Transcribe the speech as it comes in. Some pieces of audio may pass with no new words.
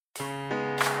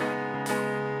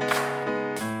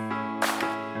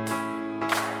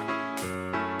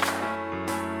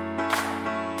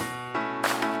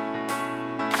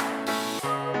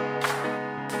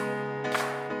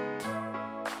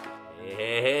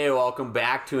Hey, welcome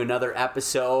back to another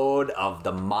episode of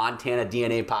the Montana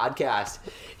DNA podcast.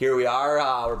 Here we are,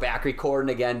 we're back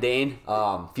recording again, Dane.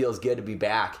 Feels good to be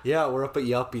back. Yeah, we're up at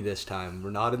Yuppie this time.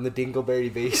 We're not in the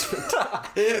Dingleberry basement.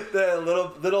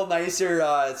 The little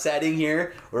nicer setting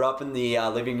here. We're up in the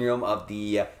living room of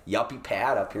the Yuppie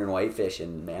pad up here in Whitefish,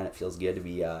 and man, it feels good to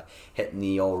be hitting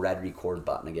the old red record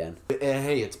button again.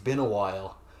 Hey, it's been a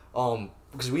while.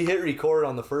 Because we hit record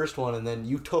on the first one and then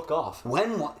you took off.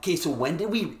 When did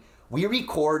we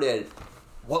recorded,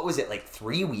 what was it, like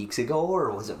 3 weeks ago,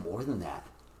 or was it more than that?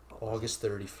 August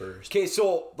 31st. Okay,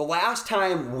 so the last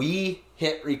time we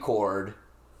hit record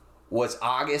was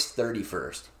August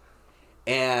 31st.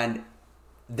 And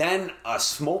then a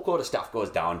smoke load of stuff goes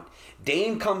down.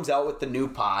 Dane comes out with the new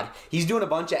pod. He's doing a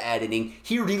bunch of editing.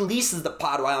 He releases the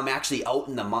pod while I'm actually out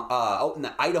in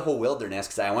the Idaho wilderness,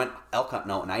 because I went elk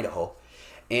hunting out in Idaho.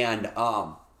 And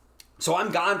so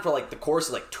I'm gone for like the course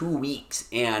of like 2 weeks,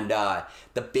 and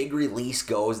the big release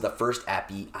goes, the first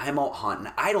epi. I'm out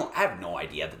hunting. I have no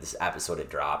idea that this episode had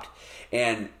dropped.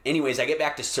 And anyways, I get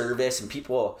back to service, and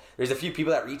there's a few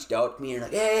people that reached out to me and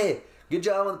like, hey, good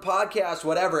job on the podcast,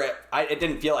 whatever. It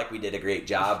didn't feel like we did a great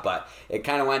job, but it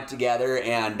kind of went together,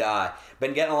 and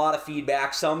been getting a lot of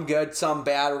feedback, some good, some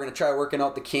bad. We're going to try working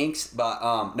out the kinks, but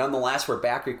nonetheless, we're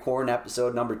back recording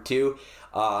episode number 2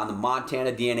 on the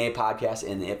Montana DNA podcast,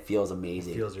 and it feels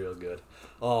amazing. It feels real good.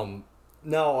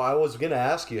 Now, I was going to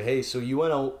ask you, hey, so you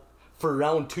went out for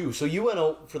round 2. So you went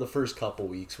out for the first couple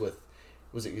weeks with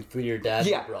your dad and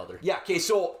your brother? Yeah, okay,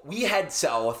 so we head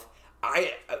south.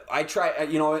 I try,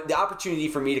 the opportunity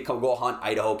for me to go hunt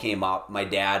Idaho came up. My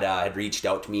dad had reached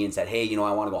out to me and said, hey,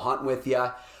 I want to go hunting with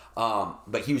you.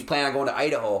 But he was planning on going to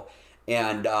Idaho.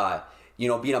 And,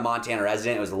 being a Montana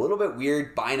resident, it was a little bit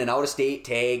weird buying an out-of-state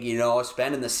tag,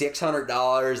 spending the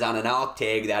 $600 on an elk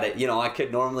tag that, I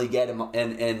could normally get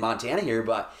in Montana here.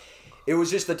 But it was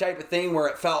just the type of thing where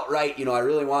it felt right. I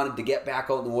really wanted to get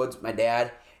back out in the woods with my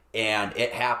dad. And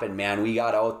it happened, man. We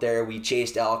got out there. We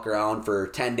chased elk around for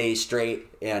 10 days straight.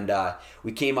 And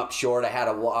we came up short. I had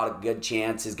a lot of good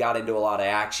chances. Got into a lot of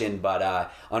action.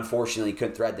 But unfortunately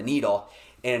couldn't thread the needle.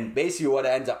 And basically what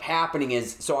ends up happening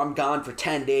is, so I'm gone for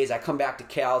 10 days. I come back to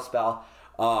Kalispell.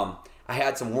 I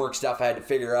had some work stuff I had to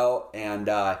figure out. And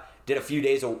did a few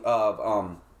days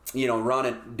of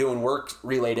running, doing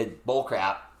work-related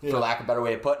bullcrap, for lack of a better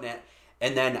way of putting it.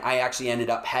 And then I actually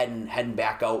ended up heading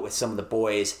back out with some of the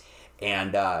boys,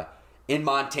 and in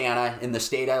Montana, in the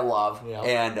state I love. Yeah.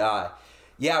 And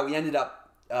we ended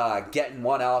up getting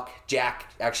one elk.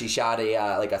 Jack actually shot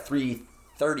a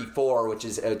 334, which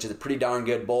is a pretty darn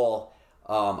good bull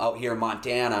out here in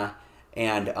Montana.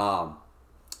 And that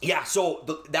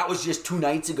was just 2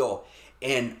 nights ago.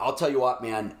 And I'll tell you what,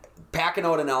 man, packing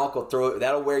out an elk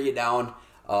that'll wear you down.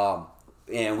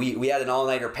 And we had an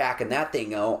all-nighter packing that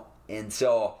thing out. And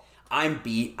so I'm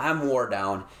beat, I'm wore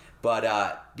down, but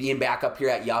being back up here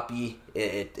at Yuppie,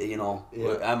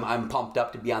 I'm pumped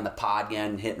up to be on the pod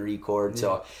again, hitting record.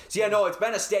 So it's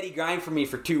been a steady grind for me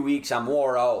for 2 weeks. I'm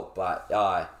wore out, but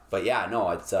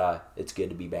it's good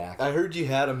to be back. I heard you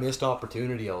had a missed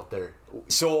opportunity out there.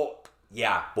 So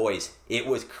yeah, boys, it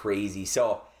was crazy.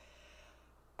 So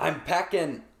I'm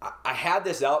pecking. I had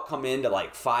this elk come into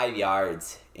like 5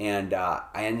 yards, and I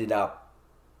ended up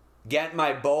getting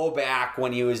my bow back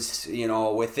when he was,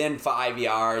 within 5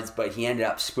 yards, but he ended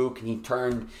up spooking. He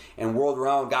turned and whirled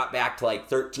around, got back to like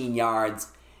 13 yards,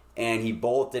 and he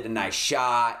bolted, and I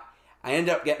shot. I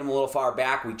ended up getting him a little far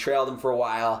back. We trailed him for a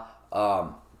while.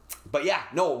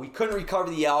 We couldn't recover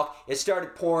the elk. It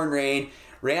started pouring rain.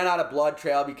 Ran out of blood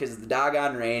trail because of the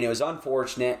doggone rain. It was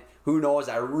unfortunate. Who knows?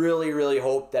 I really, really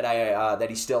hope that that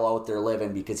he's still out there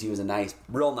living, because he was a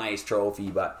real nice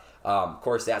trophy. But of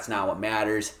course, that's not what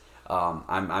matters.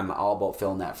 I'm all about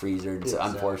filling that freezer. And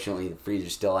unfortunately, the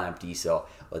freezer's still empty. So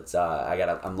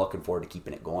I'm looking forward to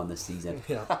keeping it going this season.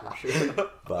 Yeah, for sure.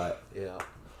 But yeah.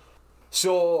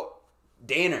 So,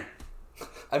 Danner,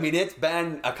 I mean, it's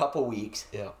been a couple weeks.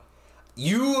 Yeah.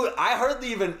 I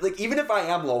hardly even if I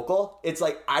am local, it's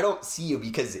like I don't see you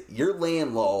because you're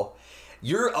laying low.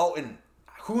 You're out in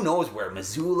who knows where,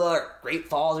 Missoula or Great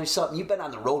Falls or something. You've been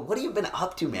on the road. What have you been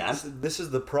up to, man? This is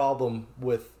the problem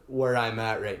with where I'm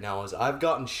at right now, is I've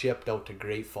gotten shipped out to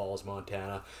Great Falls,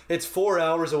 Montana. It's 4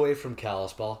 hours away from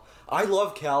Kalispell. I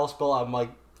love Kalispell. I'm like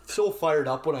so fired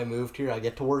up when I moved here. I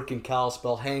get to work in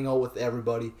Kalispell, hang out with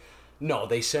everybody. No,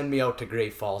 they send me out to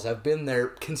Great Falls. I've been there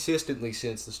consistently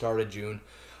since the start of June.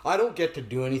 I don't get to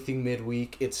do anything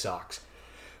midweek. It sucks.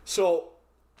 So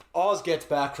Oz gets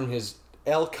back from his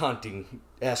elk hunting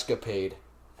escapade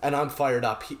And I'm fired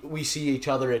up. We see each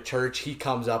other at church. He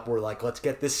comes up. We're like, let's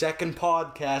get this second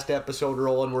podcast episode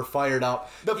rolling. We're fired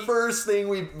up. The first thing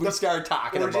we started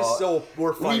talking about.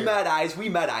 We're fired. We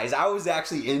met eyes. I was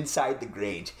actually inside the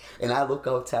Grange. And I look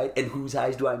outside, and whose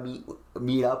eyes do I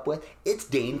meet up with? It's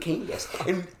Dane Kangas.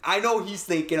 And I know he's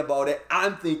thinking about it.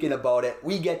 I'm thinking about it.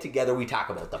 We get together. We talk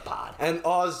about the pod. And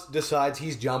Oz decides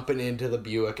he's jumping into the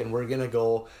Buick, and we're going to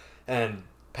go and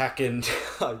pack in.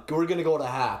 We're going to go to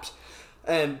Haps.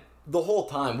 And the whole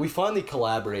time, we finally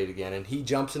collaborate again, and he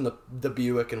jumps in the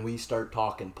Buick, and we start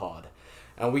talking pod.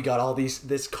 And we got all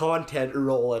this content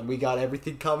rolling. We got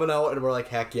everything coming out, and we're like,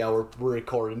 heck yeah, we're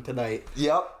recording tonight.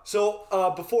 Yep.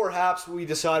 So before Haps, we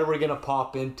decided we're going to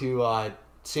pop into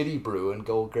City Brew and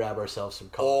go grab ourselves some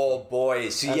coffee. Oh, boy.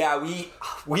 So, yeah,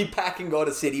 we pack and go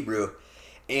to City Brew.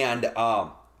 And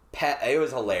it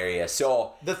was hilarious.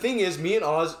 So the thing is, me and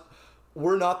Oz...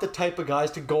 we're not the type of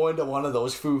guys to go into one of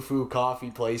those foo-foo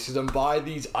coffee places and buy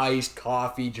these iced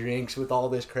coffee drinks with all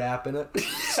this crap in it.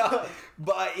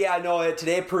 But, yeah, no,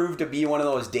 today proved to be one of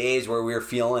those days where we were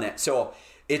feeling it. So,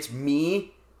 it's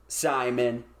me,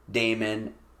 Simon,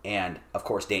 Damon, and, of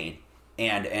course, Dane.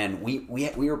 And we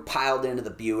were piled into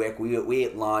the Buick. We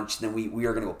ate lunch. Then we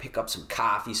were going to go pick up some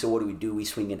coffee. So, what do? We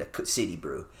swing into City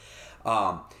Brew.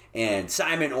 And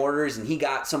Simon orders, and he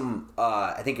got some,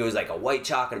 I think it was like a white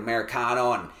chocolate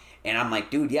Americano, and I'm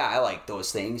like, dude, yeah, I like those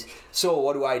things. So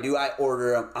what do? I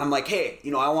order, I'm like, hey,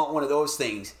 I want one of those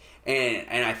things.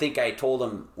 And I think I told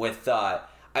him with,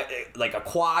 like a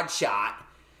quad shot,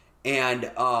 and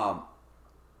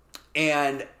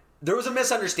there was a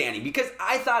misunderstanding because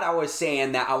I thought I was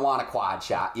saying that I want a quad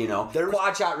shot,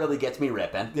 Quad shot really gets me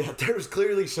ripping. Yeah, there was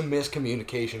clearly some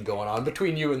miscommunication going on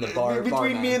between you and the bar.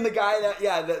 Between me and the guy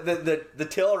the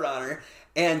till runner.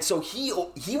 And so he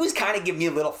was kind of giving me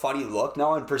a little funny look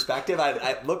now in perspective.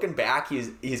 I looking back,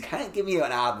 he's kind of giving me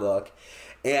an odd look.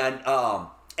 And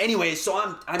anyway, so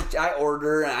I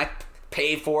order and I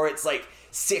pay for it. It's like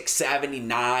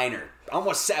 $6.79 or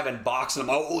almost $7, and I'm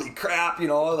like, holy crap,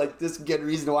 like this is a good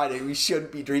reason why we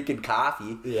shouldn't be drinking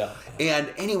coffee. Yeah.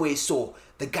 And anyway, so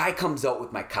the guy comes out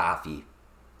with my coffee,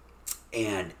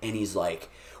 and he's like,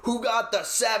 who got the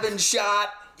 7-shot,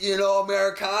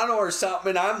 Americano or something?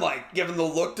 And I'm like giving the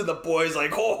look to the boys,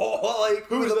 like, like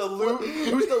who's the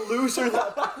loser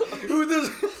who's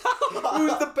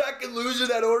the pecking loser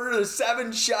that ordered a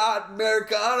 7-shot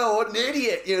Americano? What an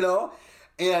idiot,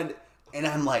 And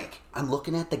I'm like, I'm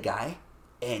looking at the guy,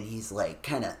 and he's like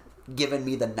kind of giving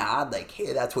me the nod, like,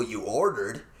 hey, that's what you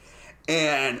ordered.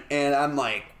 And I'm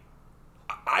like,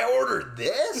 I ordered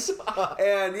this?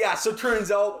 And yeah, so turns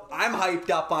out I'm hyped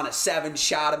up on a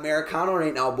 7-shot Americano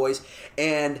right now, boys.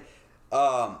 And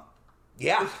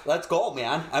yeah, let's go,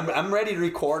 man. I'm ready to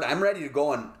record. I'm ready to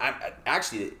go, and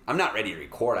I'm not ready to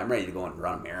record. I'm ready to go and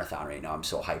run a marathon right now. I'm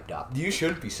so hyped up. You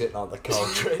should be sitting on the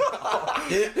couch right now.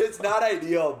 It's not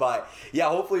ideal, but yeah,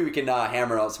 hopefully we can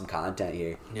hammer out some content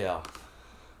here. Yeah.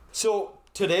 So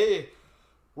today,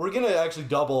 we're going to actually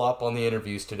double up on the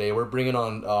interviews today. We're bringing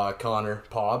on Connor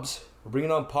Pobbs. We're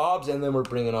bringing on Pobbs, and then we're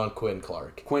bringing on Quinn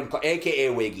Clark. Quinn Clark,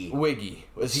 a.k.a. Wiggy. Wiggy,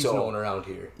 as he's known around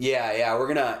here. Yeah,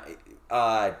 we're going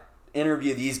to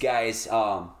interview these guys.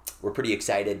 We're pretty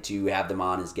excited to have them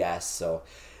on as guests, so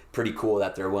pretty cool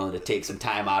that they're willing to take some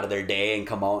time out of their day and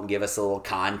come out and give us a little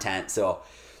content. So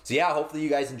yeah, hopefully you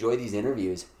guys enjoy these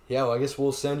interviews. Yeah, well, I guess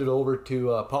we'll send it over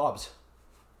to Pobbs.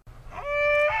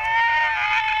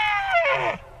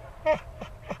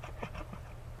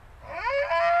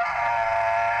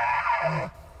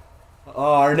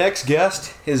 Our next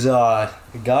guest is a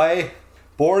guy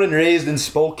born and raised in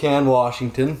Spokane,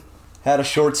 Washington. Had a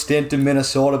short stint in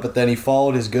Minnesota, but then he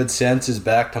followed his good senses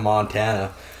back to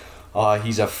Montana.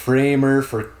 He's a framer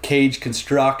for Cage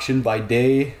Construction by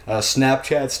day, a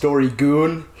Snapchat story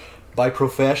goon by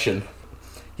profession.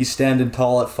 He's standing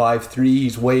tall at 5'3".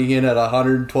 He's weighing in at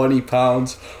 120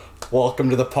 pounds. Welcome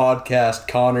to the podcast,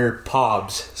 Connor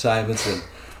Pobbs Simonson.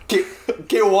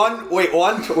 Okay,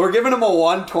 we're giving him a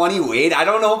 120 weight. I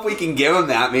don't know if we can give him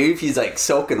that. Maybe if he's like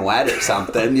soaking wet or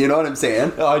something. You know what I'm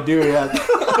saying? Oh, I do, yeah.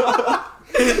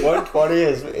 120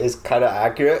 is kind of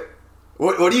accurate.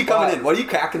 What are you coming in? What are you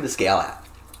cracking the scale at?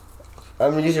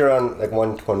 I'm usually around like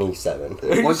 127.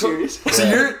 Are you serious? So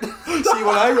you're... See,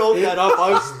 when I rolled that up,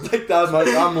 I was like,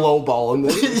 I'm lowballing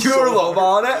this. You were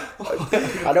lowballing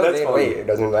it? I don't gain weight. It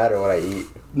doesn't matter what I eat.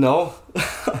 No?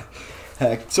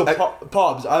 Heck. So,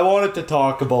 Pobbs, I wanted to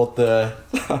talk about the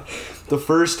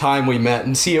first time we met.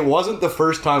 And see, it wasn't the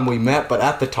first time we met, but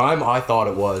at the time, I thought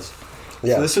it was.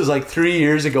 Yeah. So this was like 3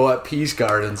 years ago at Peace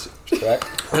Gardens. Correct.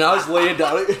 And I was laying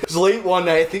down. It was late one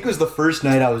night. I think it was the first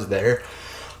night I was there.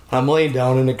 I'm laying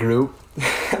down in a group.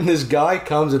 And this guy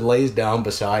comes and lays down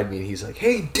beside me, and he's like,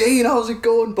 "Hey, Dane, how's it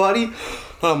going, buddy?" And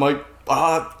I'm like,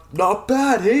 "Not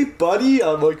bad, hey, buddy."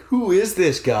 I'm like, "Who is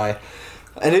this guy?"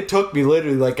 And it took me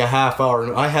literally like a half hour,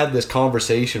 and I had this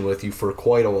conversation with you for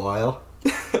quite a while.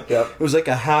 Yep. It was like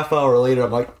a half hour later,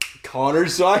 I'm like, "Connor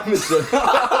Simonson."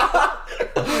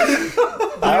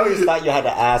 I always thought you had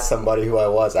to ask somebody who I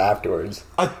was afterwards.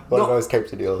 One of those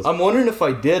types of deals. I'm wondering if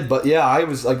I did, but yeah, I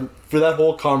was like, for that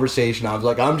whole conversation, I was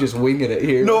like, I'm just winging it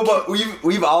here. No, but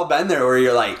we've all been there where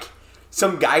you're like,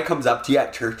 some guy comes up to you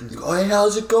at church and you go, "Hey,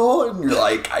 how's it going?" And you're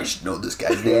like, I should know this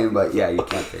guy's name, but yeah, you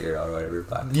can't figure it out or whatever.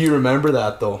 But Do you remember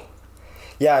that though?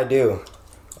 Yeah, I do.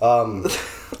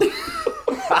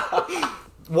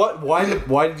 Why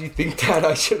did you think that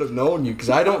I should have known you? Because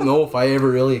I don't know if I ever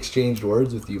really exchanged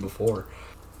words with you before.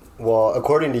 Well,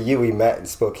 according to you, we met in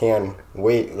Spokane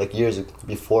years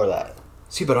before that.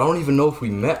 See, but I don't even know if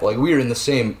we met. Like, we were at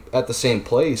the same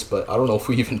place, but I don't know if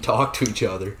we even talked to each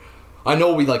other. I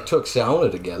know we like took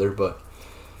sauna together, but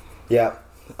Yeah.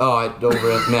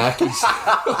 Over at Mackey's.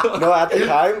 No, at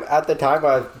the time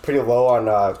I was pretty low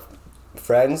on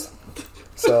friends,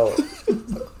 so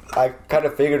I kind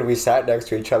of figured we sat next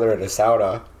to each other in a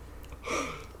sauna.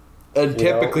 And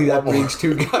typically that brings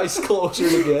two guys closer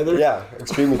together. Yeah,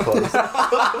 extremely close.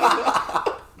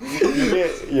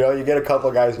 you get a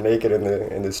couple guys naked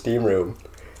in the steam room.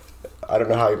 I don't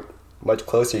know how much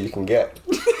closer you can get.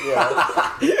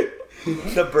 Yeah.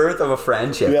 the birth of a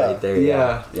friendship right there.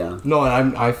 Yeah. Yeah. No,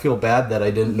 and I feel bad that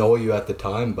I didn't know you at the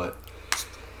time, but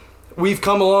we've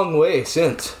come a long way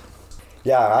since.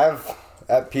 Yeah, I've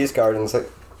at Peace Gardens. Like,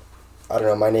 I don't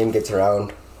know, my name gets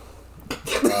around.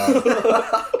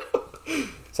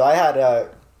 So I had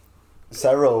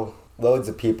several loads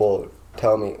of people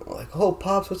tell me, like, "Oh,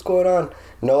 Pops, what's going on?"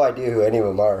 No idea who any of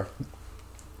them are.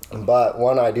 But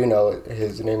one I do know,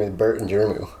 his name is Bert and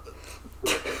Jermu.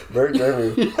 Bert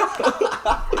Jermu.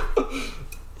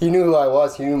 He knew who I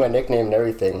was. He knew my nickname and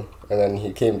everything. And then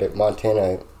he came to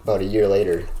Montana about a year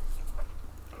later.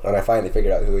 And I finally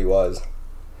figured out who he was.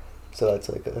 So that's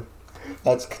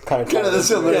kind of the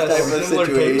similar type of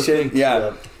situation.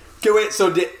 Yeah. Okay, wait. So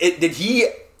did he?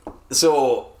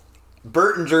 So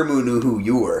Bert and Jermu knew who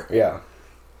you were. Yeah.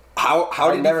 How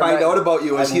did he find out about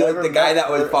you? Was he like the guy that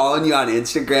was following you on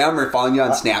Instagram or following you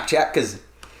on Snapchat? Because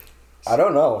I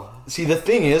don't know. See, the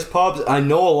thing is, Pops, I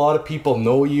know a lot of people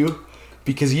know you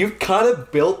because you've kind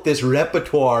of built this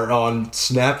repertoire on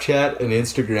Snapchat and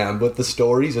Instagram with the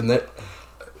stories and that.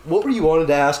 What were you wanting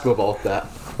to ask about that?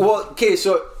 Well, okay,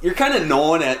 so you're kind of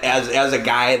known as a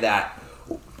guy that,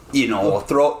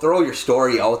 throw your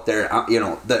story out there.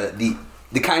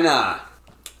 The kind of.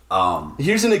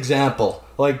 Here's an example,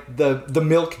 like the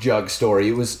milk jug story.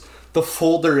 It was the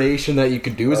full duration that you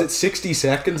could do. Is it 60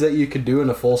 seconds that you could do in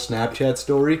a full Snapchat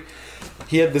story?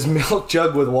 He had this milk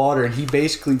jug with water, and he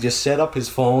basically just set up his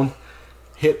phone,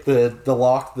 hit the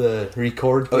lock, the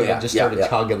record thing, and just started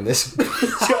chugging this jug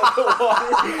of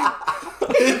water.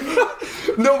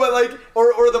 No, but like,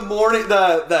 or the morning,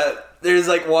 there's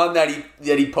like one that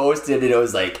he posted, and it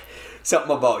was like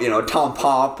something about, Tom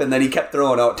Pomp, and then he kept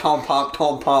throwing out Tom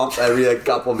Pomp every like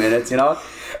couple minutes, and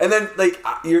then like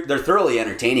they're thoroughly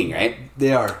entertaining, right?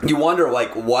 They are. You wonder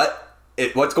like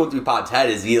what's going through Pop's head.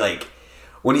 Is he like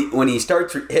when he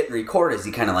starts hitting record, is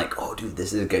he kind of like, "Oh, dude,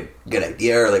 this is a good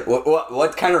idea," or like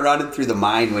what's kind of running through the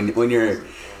mind when you're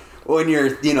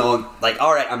like,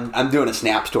 all right, I'm doing a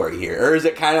snap story here, or is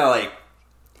it kind of like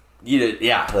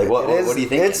like what do you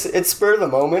think? It's spur of the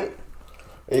moment.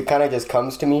 It kind of just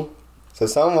comes to me. So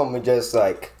some of them are just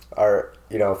like are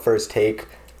first take,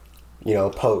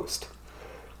 post,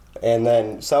 and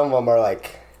then some of them are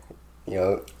like,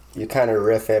 you kind of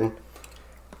riffing,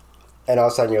 and all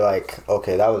of a sudden you're like,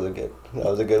 okay, that was a good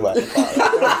one. You're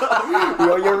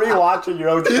rewatching your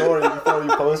own story before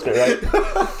you post it, right?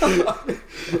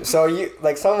 So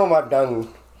some of them I've done,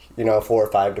 4 or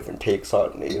 5 different takes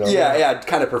on,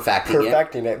 kind of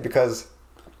perfecting it because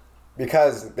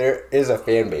there is a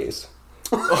fan base.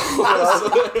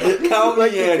 Count me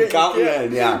in,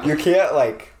 yeah. You can't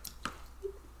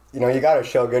you gotta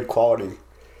show good quality.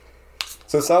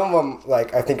 So some of them,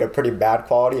 I think are pretty bad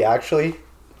quality, actually.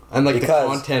 And the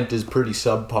content is pretty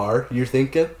subpar, you're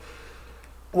thinking?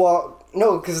 Well,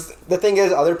 no, because the thing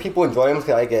is, other people enjoy them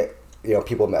because I get,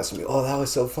 people messing me, "Oh, that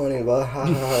was so funny," blah,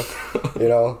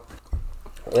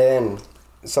 And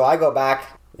so I go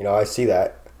back, I see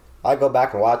that. I go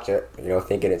back and watch it,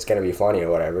 thinking it's going to be funny or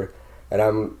whatever. And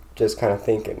I'm just kind of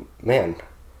thinking, man,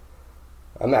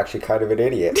 I'm actually kind of an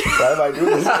idiot. Why am I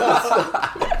doing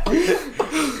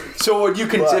this? So would you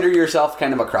consider yourself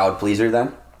kind of a crowd pleaser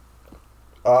then?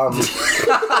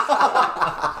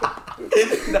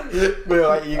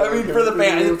 I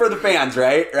mean, for the fans,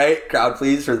 right? Right? Crowd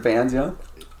please for the fans, you know?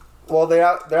 Well, they're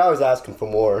always asking for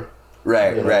more.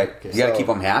 Right, You know, right. okay. You gotta So- keep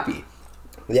them happy.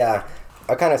 Yeah,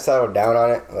 I kind of settled down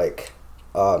on it. Like,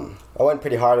 I went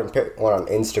pretty hard and picked one on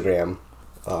Instagram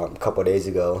a couple of days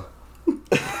ago.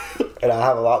 And I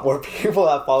have a lot more people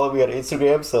that follow me on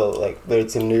Instagram, so like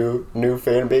there's a new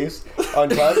fan base.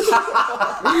 Untouched.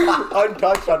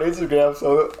 Untouched on Instagram,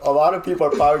 so a lot of people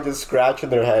are probably just scratching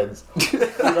their heads. You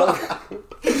know?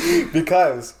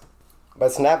 Because my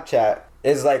Snapchat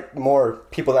is like more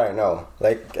people that I know.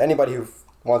 Like anybody who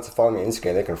wants to follow me on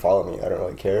Instagram, they can follow me. I don't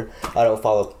really care. I don't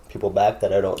follow people back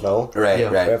that I don't know. Right, Yeah.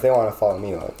 But right. if they want to follow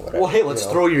me, whatever. Well, hey, let's you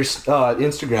know? throw your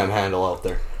Instagram handle out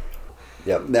there.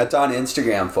 Yep. That's on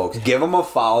Instagram, folks. Give him a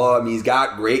follow. I mean, he's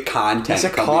got great content. He's a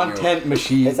coming your- content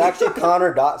machine. It's actually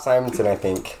Connor.Simonson, I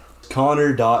think.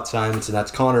 Connor.Simonson.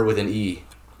 That's Connor with an E.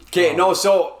 Okay, no,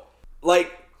 so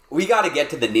like we got to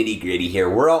get to the nitty gritty here.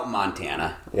 We're out in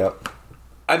Montana. Yep.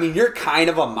 I mean, you're kind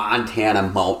of a Montana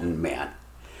mountain man,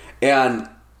 and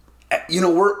you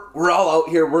know we're all out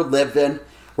here. We're living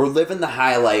the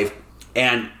high life,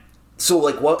 and so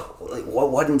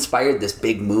what inspired this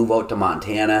big move out to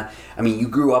Montana? I mean, you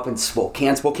grew up in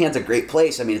Spokane. Spokane's a great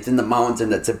place. I mean, it's in the mountains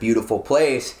and it's a beautiful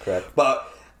place. Correct. But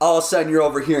all of a sudden, you're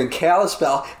over here in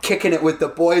Kalispell, kicking it with the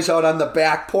boys out on the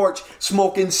back porch,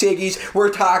 smoking ciggies. We're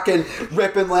talking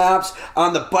ripping laps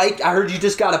on the bike. I heard you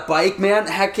just got a bike, man.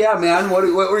 Heck yeah, man. What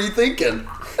were you thinking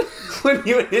when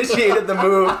you initiated the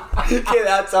move? Okay,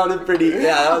 that sounded pretty.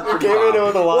 Yeah, that was pretty. Came in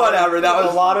with a lot. Whatever. That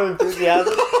was a lot of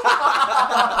enthusiasm.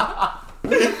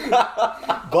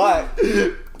 But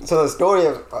so the story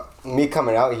of me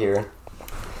coming out here.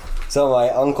 So my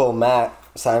uncle Matt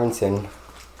Simonson,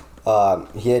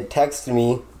 he had texted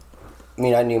me. I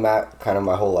mean, I knew Matt kind of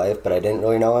my whole life, but I didn't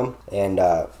really know him. And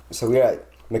so we were at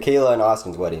Michaela and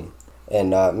Austin's wedding,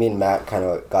 and me and Matt kind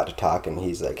of got to talk. And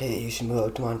he's like, "Hey, you should move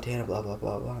out to Montana." Blah blah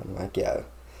blah blah. And I'm like, "Yeah,"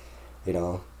 you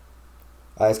know.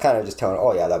 I was kind of just telling,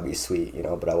 "Oh yeah, that'd be sweet," you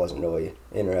know, but I wasn't really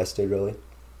interested really.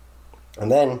 And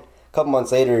then a couple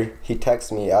months later, he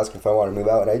texted me asking if I wanted to move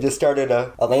out, and I just started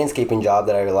a landscaping job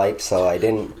that I liked, so I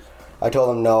didn't. I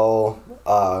told him no.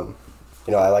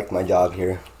 You know, I liked my job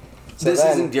here. So this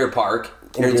then- is in Deer Park.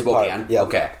 Here in Deer Park, Spokane. yep.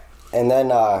 Okay. And then,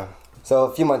 so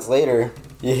a few months later,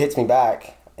 he hits me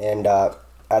back, and at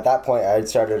that point, I had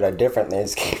started a different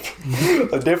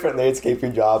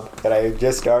landscaping job that I had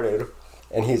just started.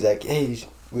 And he's like, "Hey,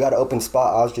 we got an open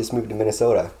spot. I was just moved to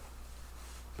Minnesota."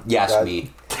 Yes, God.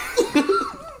 me.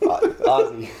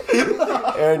 Ozzy.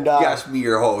 And Yes, me,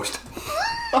 your host.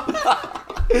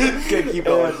 Okay, keep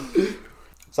going.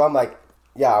 so I'm like,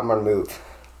 "Yeah, I'm gonna move."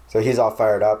 So he's all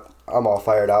fired up. I'm all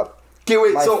fired up. Okay,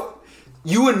 wait. My- So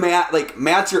you and Matt, like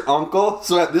Matt's your uncle.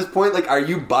 So at this point, like, are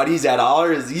you buddies at all,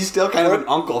 or is he still kind of an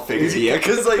uncle figure to you?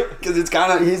 Because it's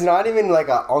kind of. He's not even like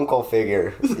an uncle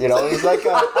figure, you know. He's like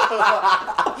a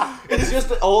It's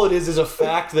just all it is a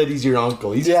fact that he's your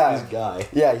uncle. He's Yeah. just this guy.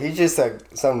 yeah. He's just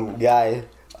some guy,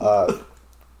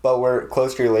 but we're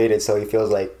closely related, so he feels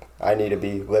like I need to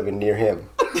be living near him.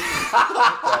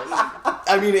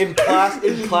 I mean, in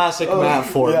classic Matt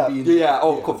form. yeah. being- Yeah.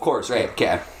 Oh, of course. Right.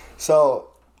 Okay. So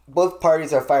both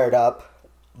parties are fired up,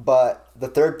 but the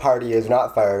third party is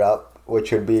not fired up,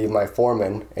 which would be my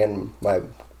foreman and my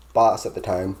boss at the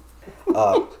time.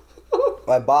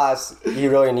 My boss, he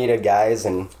really needed guys,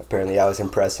 and apparently I was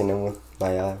impressing him with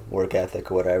my work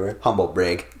ethic or whatever. Humble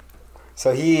brag.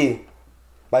 So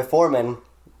my foreman,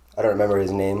 I don't remember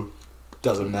his name,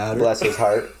 Doesn't matter. bless his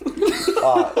heart.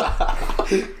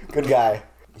 Good guy.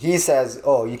 He says,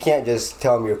 "Oh, you can't just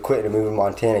tell him you're quitting and moving to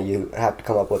Montana. You have to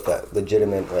come up with a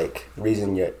legitimate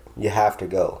reason you have to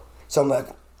go." So I'm like,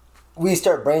 we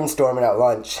start brainstorming at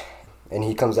lunch, and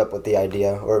he comes up with the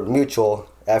idea, or mutual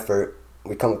effort.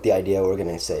 We come up with the idea. We're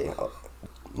gonna say,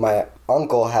 my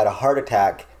uncle had a heart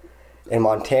attack in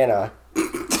Montana,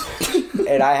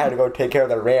 and I had to go take care of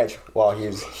the ranch while he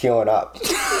was healing up.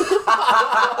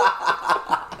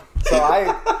 So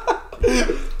I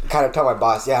kind of tell my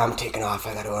boss, "Yeah, I'm taking off.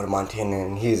 I gotta go to Montana."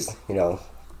 And he's,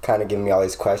 kind of giving me all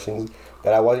these questions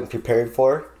that I wasn't prepared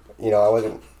for. I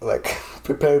wasn't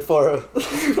prepared for a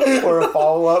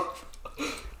follow up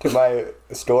to my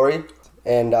story.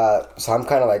 And so I'm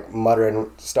kind of muttering,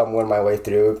 stumbling my way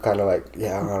through, kind of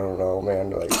 "Yeah, I don't know,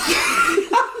 man."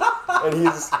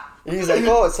 And he's like,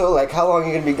 "Oh, so how long are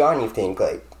you gonna be gone? You think?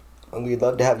 We'd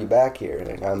love to have you back here."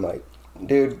 And I'm like,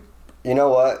 "Dude, you know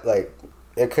what?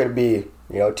 It could be,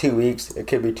 2 weeks. It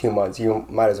could be 2 months. You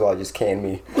might as well just can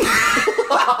me."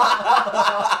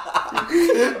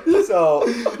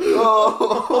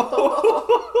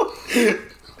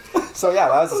 So yeah,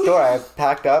 that was the story. I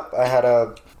packed up. I had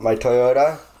my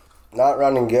Toyota, not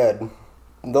running good.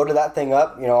 Loaded that thing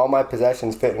up. All my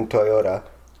possessions fit in Toyota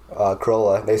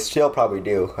Corolla. They still probably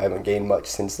do. I haven't gained much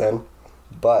since then.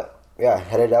 But yeah,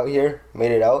 headed out here,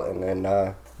 made it out, and then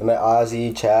I met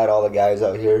Ozzy, Chad, all the guys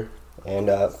out here, and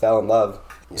fell in love.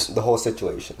 The whole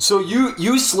situation. So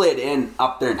you slid in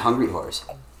up there in Hungry Horse.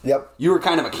 Yep. You were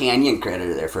kind of a canyon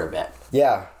creditor there for a bit.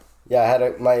 Yeah. I had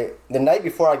the night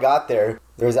before I got there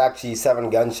was actually 7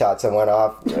 gunshots that went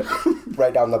off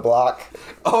right down the block.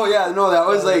 Oh yeah, no, that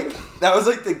was like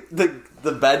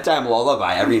the bedtime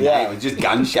lullaby every night. It was just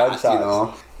gunshots.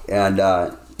 And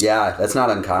yeah, that's not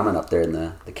uncommon up there in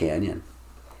the canyon.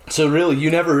 So really, you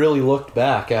never really looked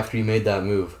back after you made that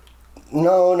move?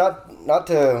 No, not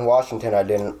to Washington. I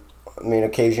didn't. I mean,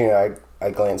 occasionally I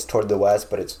glance toward the west,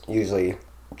 but it's usually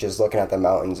just looking at the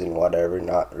mountains and whatever,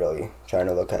 not really trying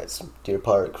to look at Deer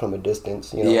Park from a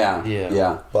distance.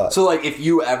 Yeah. But so like, if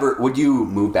you ever would you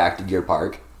move back to Deer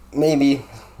Park? Maybe.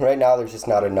 Right now, there's just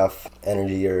not enough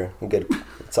energy or a good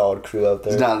solid crew out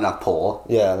there. There's not enough pull.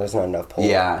 Yeah, there's not enough pull.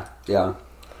 Yeah.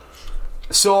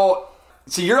 So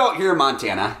you're out here in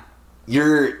Montana.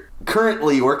 You're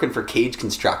currently working for Cage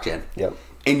Construction. Yep.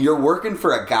 And you're working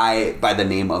for a guy by the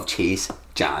name of Chase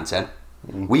Johnson.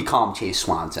 Mm-hmm. We call him Chase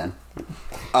Swanson.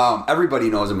 Everybody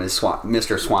knows him as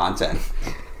Mr. Swanson.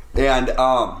 And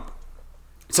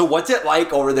so what's it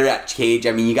like over there at Cage?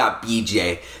 I mean, you got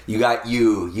BJ, you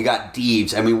got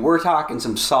Deeves. I mean, we're talking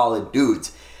some solid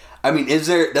dudes. I mean, does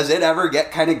it ever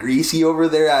get kind of greasy over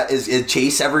there? Is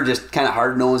Chase ever just kind of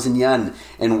hard nosing you and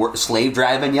slave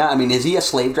driving you? I mean, is he a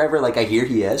slave driver like I hear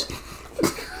he is?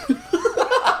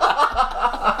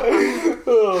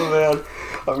 Oh man,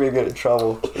 I'm gonna get in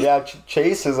trouble. Yeah,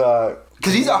 Chase is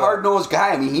because he's a hard nosed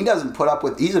guy. I mean, he doesn't put up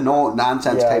with. He's a no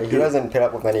nonsense type. He doesn't put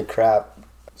up with any crap.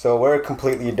 So we're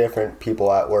completely different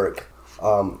people at work.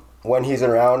 When he's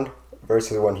around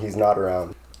versus when he's not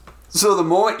around. So the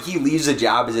moment he leaves a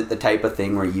job, is it the type of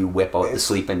thing where you whip out the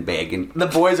sleeping bag and the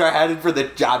boys are headed for the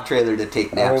job trailer to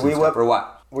take naps and stuff, or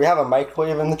what? We have a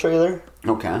microwave in the trailer.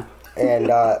 Okay.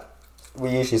 And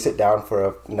we usually sit down for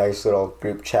a nice little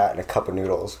group chat and a cup of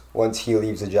noodles once he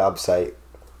leaves the job site.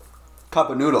 Cup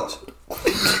of noodles.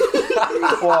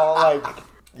 Well,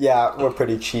 yeah, we're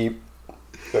pretty cheap.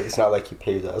 But it's not like he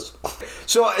pays us.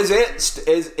 So is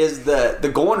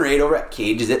the going rate over at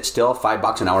Cage? Is it still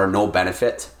 $5 an hour, no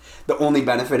benefit? The only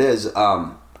benefit is naps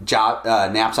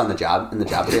on the job in the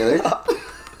job trailer.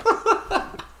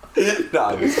 No,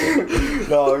 I'm just kidding.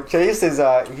 No, Chase is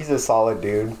he's a solid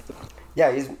dude.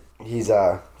 Yeah, he's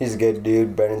a good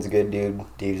dude. Brennan's a good dude.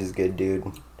 Dave's is a good dude,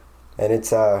 and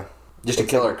it's just a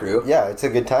killer crew. Yeah, it's a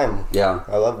good time. Yeah,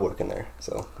 I love working there.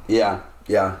 So yeah,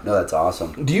 no, that's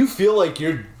awesome. Do you feel like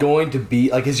you're going to be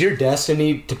like? Is your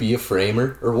destiny to be a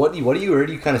framer, or where do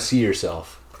you kind of see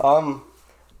yourself?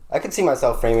 I could see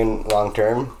myself framing long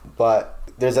term, but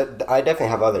I definitely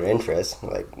have other interests,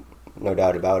 like no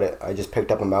doubt about it. I just picked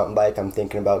up a mountain bike. I'm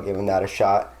thinking about giving that a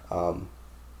shot,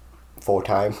 full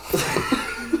time.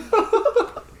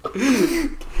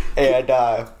 And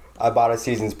I bought a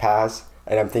season's pass,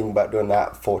 and I'm thinking about doing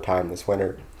that full time this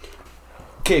winter.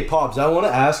 Okay, Pops, I want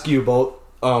to ask you about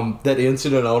that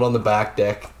incident out on the back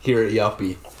deck here at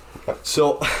Yuppie.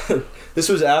 So, this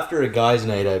was after a guys'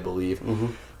 night, I believe.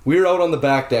 Mm-hmm. We were out on the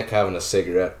back deck having a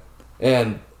cigarette,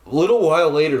 and a little while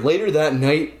later that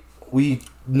night, we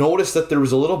noticed that there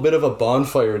was a little bit of a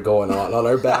bonfire going on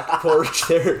our back porch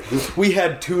there. We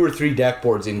had 2 or 3 deck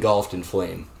boards engulfed in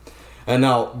flame. And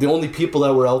now, the only people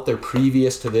that were out there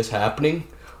previous to this happening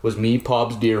was me,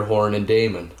 Pops, Deerhorn, and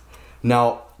Damon.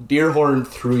 Now, Deerhorn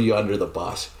threw you under the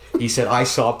bus. He said, I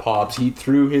saw Pops. He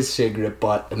threw his cigarette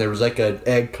butt, and there was like an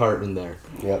egg carton there.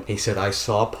 Yep. He said, I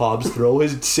saw Pops throw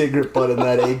his cigarette butt in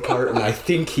that egg carton. I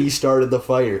think he started the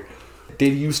fire.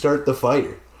 Did you start the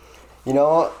fire? You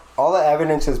know, all the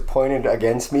evidence is pointed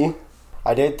against me.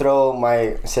 I did throw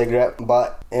my cigarette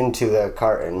butt into the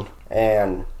carton,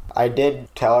 and I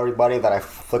did tell everybody that I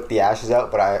flicked the ashes out,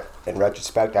 but in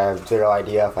retrospect, I have zero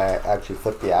idea if I actually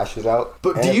flicked the ashes out.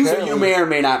 But and do you feel you may or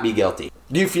may not be guilty?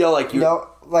 Do you feel like you... No,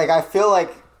 I feel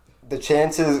like the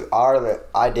chances are that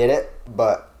I did it,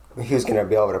 but who's going to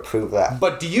be able to prove that?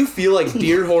 But do you feel like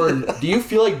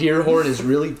Deerhorn is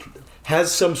really has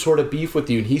some sort of beef with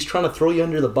you and he's trying to throw you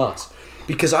under the bus?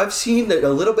 Because I've seen a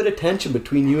little bit of tension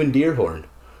between you and Deerhorn.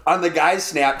 On the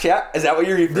guy's Snapchat? Is that what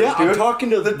you're referring to? Yeah, I'm talking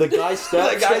to the guy's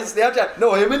Snapchat. The guy's Snapchat.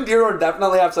 No, him and Deerhorn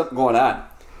definitely have something going on.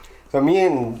 So me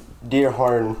and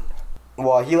Deerhorn,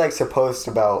 well, he likes to post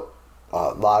about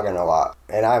logging a lot.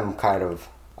 And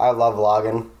I love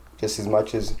logging just as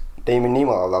much as Damon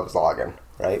Nemo loves logging,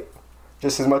 right?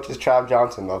 just as much as Trav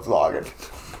Johnson loves logging.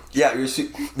 Yeah,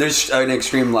 there's an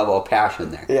extreme level of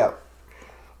passion there. Yeah.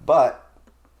 But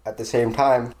at the same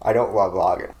time, I don't love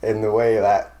logging in the way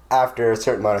that after a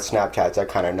certain amount of Snapchats, I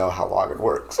kind of know how logging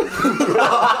works.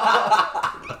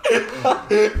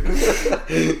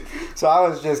 So I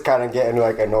was just kind of getting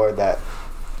like annoyed that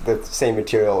the same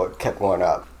material kept going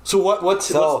up. So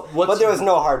what's but there was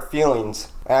no hard feelings.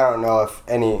 I don't know if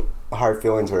any hard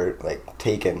feelings were like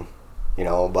taken, you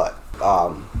know, but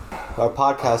our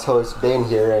podcast host Ben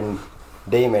here and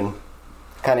Damon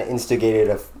kind of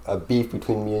instigated a beef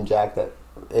between me and Jack that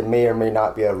it may or may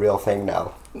not be a real thing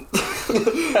now.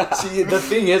 See, the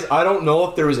thing is, I don't know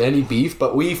if there was any beef,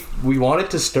 but we wanted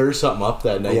to stir something up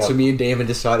that night, so me and Damon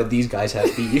decided these guys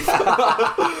had beef.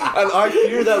 And I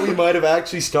fear that we might have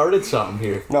actually started something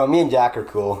here. No, me and Jack are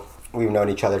cool. We've known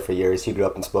each other for years. He grew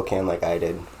up in Spokane like I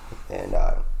did, and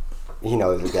he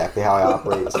knows exactly how I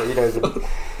operate, so he doesn't.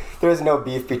 There's no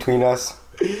beef between us,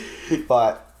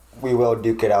 but we will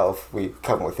duke it out if we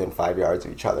come within 5 yards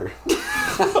of each other.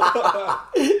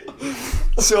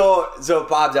 So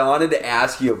Pops, I wanted to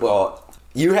ask you about,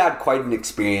 you had quite an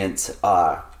experience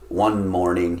one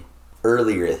morning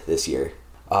earlier this year.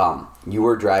 You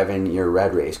were driving your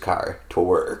red race car to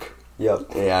work.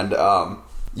 Yep. And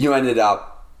you ended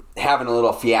up having a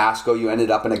little fiasco. You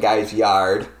ended up in a guy's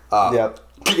yard. Yep.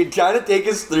 Can you kind of take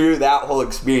us through that whole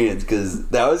experience? Because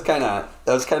that was kind of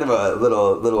a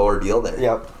little ordeal there.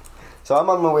 Yep. So I'm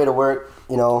on my way to work,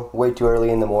 you know, way too early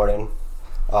in the morning.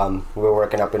 We were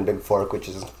working up in Big Fork, which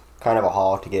is kind of a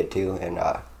haul to get to, and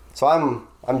so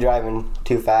I'm driving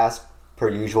too fast per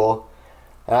usual,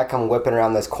 and I come whipping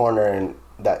around this corner, and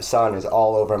that sun is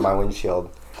all over my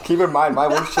windshield. Keep in mind, my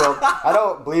windshield. I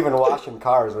don't believe in washing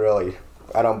cars really.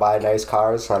 I don't buy nice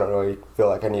cars, so I don't really feel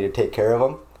like I need to take care of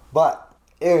them. But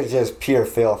it was just pure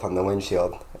filth on the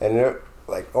windshield, and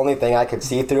only thing I could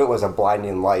see through it was a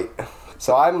blinding light.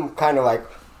 So I'm kind of like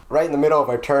right in the middle of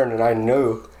a turn, and I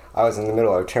knew I was in the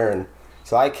middle of a turn,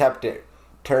 so I kept it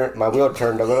my wheel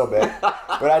turned a little bit,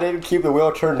 but I didn't keep the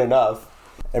wheel turned enough,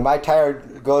 and my tire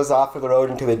goes off of the road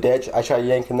into the ditch. I try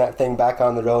yanking that thing back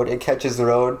on the road. It catches the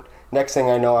road. Next thing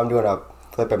I know, I'm doing a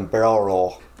flipping barrel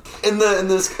roll.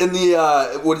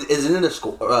 What is it?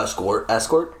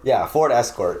 Escort? Yeah, Ford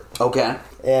Escort. Okay.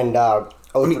 And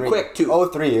 03. Quick too.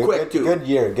 03.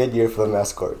 Good year for them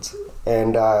Escorts.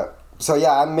 And so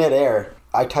yeah, I'm midair.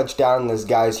 I touched down in this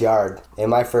guy's yard, and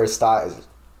my first thought is,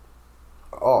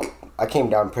 oh, I came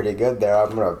down pretty good there.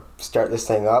 I'm gonna start this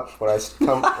thing up when I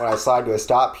slide to a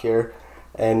stop here,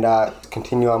 and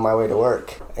continue on my way to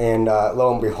work. And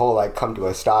lo and behold, I come to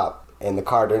a stop, and the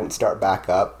car didn't start back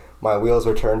up. My wheels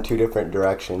were turned two different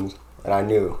directions, and I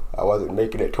knew I wasn't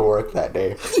making it to work that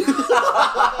day.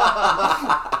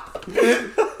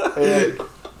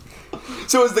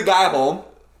 So is the guy home?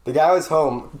 The guy was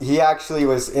home. He actually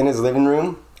was in his living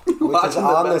room, which is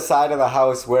on the side of the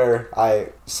house where I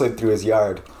slid through his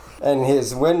yard. And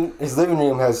his living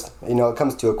room has, you know, it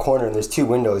comes to a corner, and there's two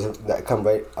windows that come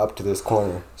right up to this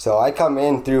corner. So I come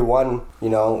in through one, you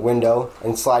know, window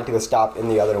and slide to a stop in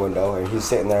the other window, and he's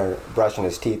sitting there brushing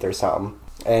his teeth or something.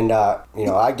 And, you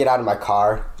know, I get out of my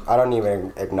car. I don't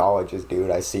even acknowledge this dude.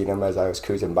 I seen him as I was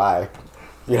cruising by,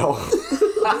 you know.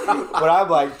 But I'm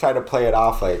like trying to play it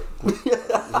off like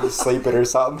he's sleeping or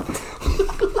something.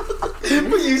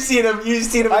 But you seen him in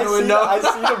the window. I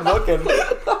seen him looking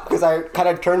because I kind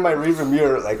of turned my rearview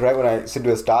mirror like right when I slid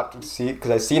to a stop to see, because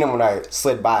I seen him when I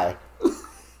slid by,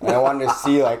 and I wanted to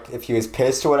see like if he was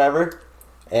pissed or whatever,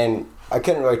 and I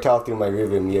couldn't really tell through my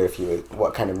rearview mirror if he was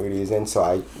what kind of mood he was in. So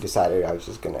I decided I was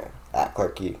just gonna act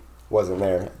like he wasn't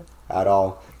there at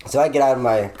all. So I get out of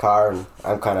my car, and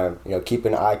I'm kind of, you know,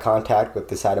 keeping eye contact with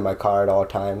the side of my car at all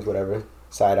times, whatever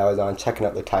side I was on, checking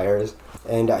up the tires.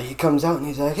 And he comes out and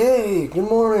he's like, "Hey, good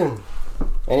morning."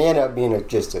 And he ended up being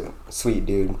just a sweet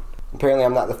dude. Apparently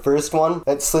I'm not the first one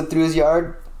that slid through his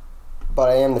yard, but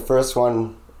I am the first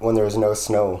one when there was no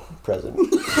snow present.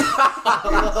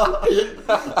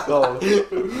 So,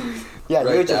 yeah,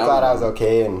 they were just glad I was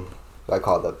okay, and I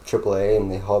called up AAA,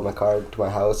 and they hauled my car to my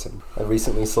house, and I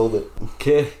recently sold it.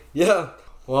 Okay, yeah.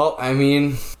 Well, I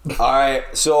mean... All right,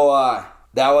 so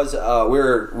that was...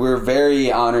 we're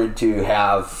very honored to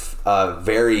have a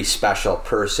very special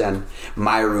person,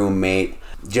 my roommate,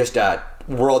 just a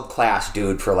world-class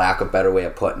dude, for lack of a better way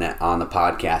of putting it, on the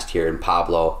podcast here, in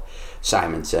Pablo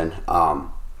Simonson.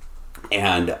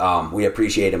 And we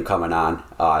appreciate him coming on.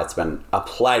 It's been a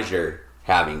pleasure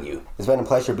having you. It's been a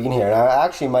pleasure being here, and I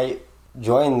actually might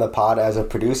join the pod as a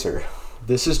producer.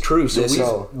 This is true.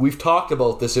 So we've talked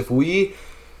about this. If we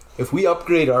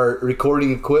upgrade our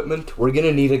recording equipment, we're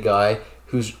gonna need a guy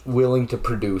who's willing to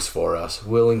produce for us,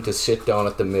 willing to sit down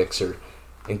at the mixer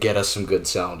and get us some good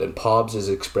sound. And Pobs has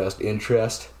expressed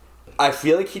interest. I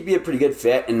feel like he'd be a pretty good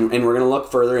fit, and we're going to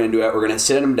look further into it. We're going to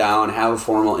sit him down, have a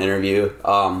formal interview,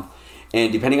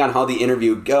 and depending on how the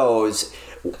interview goes,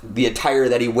 the attire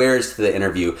that he wears to the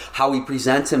interview, how he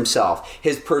presents himself,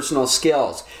 his personal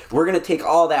skills, we're going to take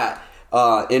all that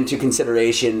into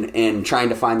consideration in trying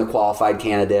to find the qualified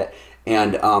candidate.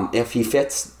 And if he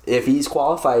fits, if he's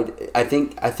qualified, I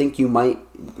think you might,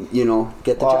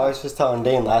 get the Well, I job. was just telling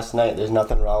Dane last night, there's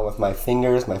nothing wrong with my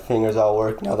fingers. My fingers all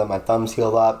work now that my thumb's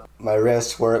healed up. My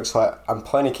wrists work, so I'm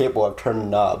plenty capable of turning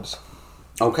knobs.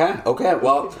 Okay.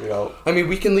 Well, I mean,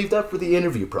 we can leave that for the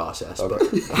interview process, but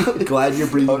I'm glad you're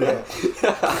bringing Okay.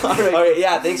 that. all right.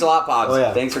 Yeah. Thanks a lot, Pops. Oh,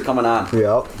 yeah. Thanks for coming on.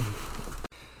 Yep.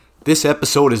 This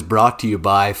episode is brought to you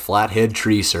by Flathead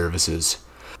Tree Services.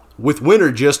 With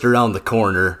winter just around the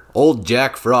corner, old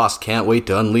Jack Frost can't wait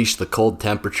to unleash the cold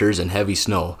temperatures and heavy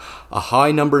snow. A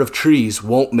high number of trees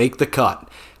won't make the cut,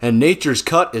 and nature's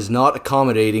cut is not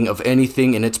accommodating of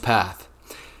anything in its path.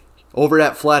 Over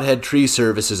at Flathead Tree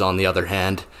Services, on the other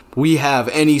hand, we have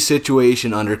any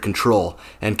situation under control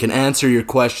and can answer your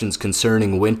questions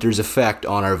concerning winter's effect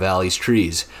on our valley's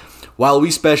trees. While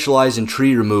we specialize in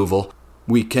tree removal,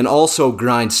 we can also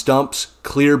grind stumps,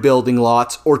 clear building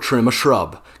lots, or trim a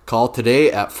shrub. Call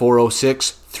today at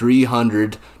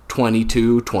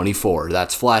 406-300-2224.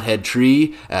 That's Flathead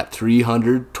Tree at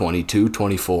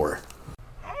 300-2224.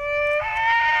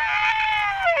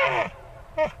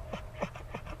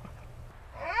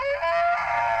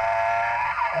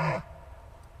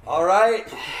 All right,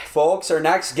 folks, our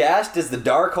next guest is the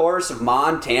Dark Horse of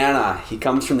Montana. He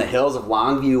comes from the hills of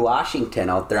Longview, Washington,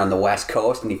 out there on the west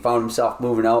coast, and he found himself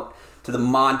moving out to the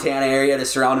Montana area to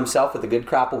surround himself with a good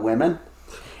crop of women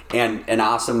and an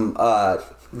awesome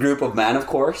group of men, of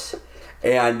course,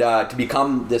 and to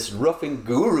become this roofing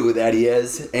guru that he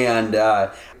is. And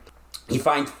he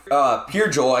finds pure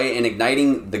joy in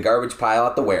igniting the garbage pile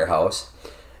at the warehouse.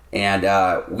 And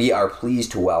we are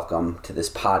pleased to welcome to this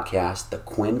podcast the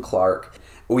Quinn Clark.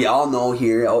 We all know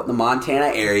here out in the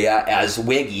Montana area as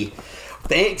Wiggy.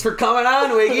 Thanks for coming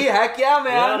on, Wiggy. Heck yeah,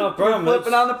 man. Yeah, no problem. We're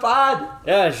flipping on the pod.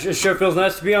 Yeah, it sure feels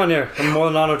nice to be on here. I'm more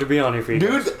than honored to be on here for you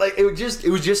guys. Dude, like it was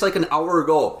just like an hour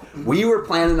ago. We were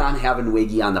planning on having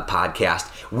Wiggy on the podcast.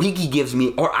 Wiggy gives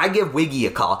me, or I give Wiggy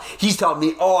a call. He's telling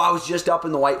me, "Oh, I was just up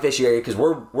in the Whitefish area because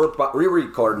we're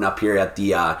recording up here at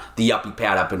the Yuppie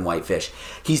Pad up in Whitefish."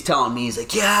 He's telling me, he's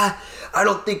like, "Yeah, I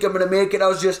don't think I'm gonna make it. I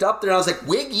was just up there." And I was like,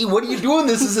 "Wiggy, what are you doing?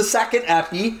 This is a second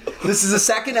epi. This is a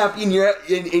second epi, and you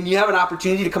have an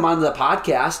opportunity to come onto the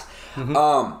podcast."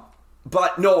 Mm-hmm.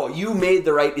 But no, you made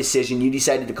the right decision. You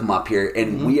decided to come up here,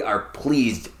 and we are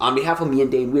pleased. On behalf of me and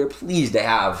Dane, we are pleased to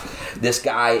have this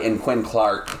guy and Quinn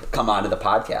Clark come onto the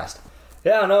podcast.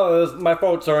 Yeah, no, my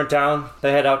folks are in town.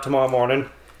 They head out tomorrow morning.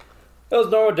 It was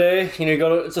a normal day.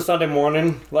 It's a Sunday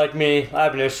morning. Like me, I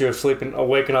have an issue of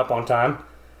waking up on time.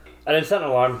 I didn't set an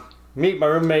alarm. My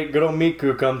roommate, good old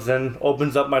Miku, comes in,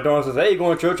 opens up my door and says, "Hey, you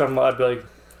going to church?" I'd be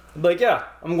like, "Yeah,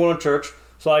 I'm going to church."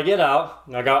 So I get out,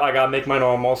 and I gotta make my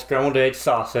normal scrambled egg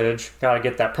sausage. Gotta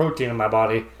get that protein in my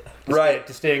body,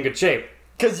 to stay in good shape.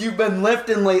 Because you've been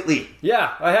lifting lately.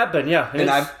 Yeah, I have been. Yeah,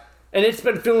 and it's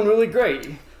been feeling really great.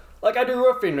 Like I do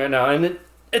roofing right now, and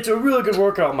it's a really good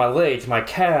workout on my legs, my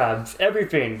calves,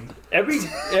 everything, every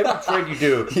trade you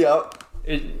do. Yep.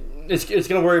 It's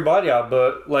gonna wear your body out.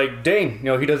 But like Dane,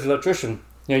 he does the electrician.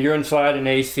 You're inside in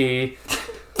AC.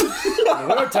 In the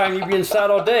wintertime, you'd be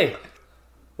inside all day.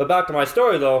 But back to my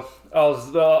story, though. I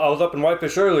was up in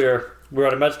Whitefish earlier. We were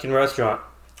at a Mexican restaurant.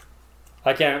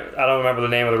 I don't remember the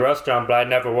name of the restaurant, but I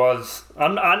never was.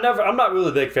 I'm not really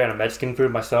a big fan of Mexican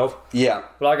food myself. Yeah.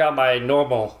 But I got my a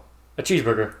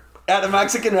cheeseburger. At a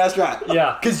Mexican restaurant.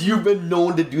 Yeah. Because you've been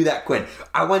known to do that, Quinn.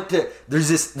 I went to, there's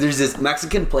this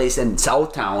Mexican place in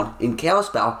Southtown in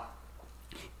Kalispell,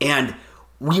 and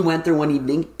we went there one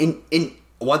evening, and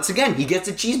once again, he gets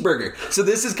a cheeseburger. So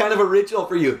this is kind of a ritual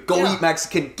for you. Go eat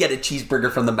Mexican, get a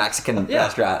cheeseburger from the Mexican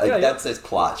restaurant. That's his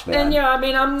clutch, man.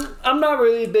 And I'm not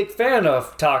really a big fan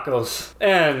of tacos.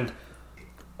 And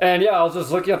I was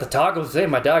just looking at the tacos today.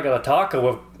 My dad got a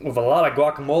taco with a lot of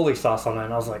guacamole sauce on it,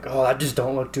 and I was like, "Oh, that just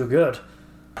don't look too good."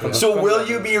 So will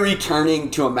you be returning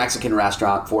to a Mexican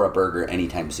restaurant for a burger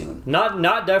anytime soon?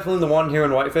 Not definitely the one here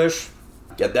in Whitefish.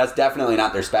 Yeah, that's definitely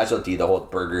not their specialty, the whole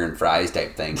burger and fries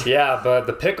type thing. Yeah, but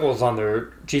the pickles on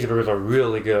their cheeseburgers are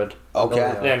really good.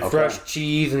 Okay. And fresh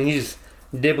cheese, and you just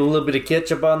dip a little bit of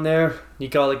ketchup on there. You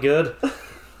call it good?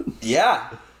 Yeah,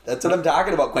 that's what I'm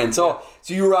talking about, Quinn. So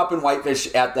you were up in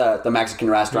Whitefish at the Mexican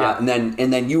restaurant,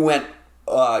 and then you went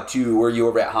to where you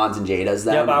were at Hans and Jada's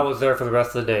then? Yep, I was there for the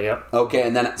rest of the day. Yep. Okay,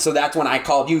 and then so that's when I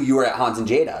called you. You were at Hans and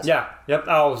Jada's. Yeah. Yep.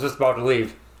 I was just about to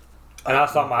leave, and I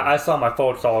saw my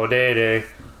folks all day,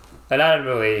 and I didn't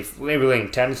really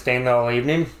intend staying there all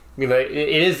evening. I mean, like,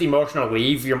 it is emotional to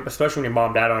leave, especially when your mom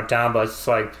and dad are in town. But it's just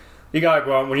like you gotta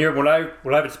go out when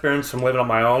I've experienced from living on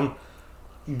my own.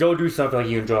 Go do something like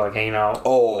you enjoy, like hanging out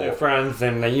with your friends,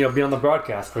 and be on the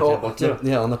broadcast, for example, too.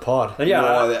 Yeah, on the pod. And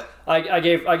I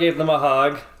gave them a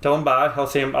hug, tell them bye. I'll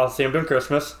see them during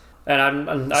Christmas,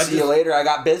 and I see you later. I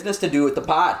got business to do with the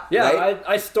pod. Yeah, right?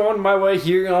 I stormed my way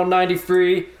here on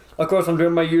 93. Of course, I'm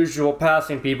doing my usual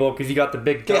passing people because you got the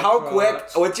big. Okay, how quick?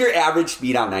 What's your average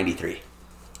speed on 93?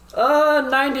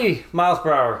 90 miles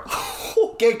per hour.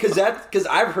 Okay, because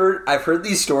I've heard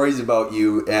these stories about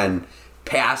you and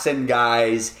passing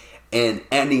guys and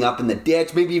ending up in the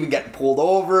ditch, maybe even getting pulled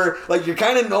over. Like, you're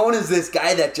kind of known as this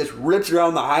guy that just rips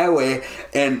around the highway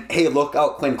and, hey, look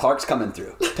out, Quinn Clark's coming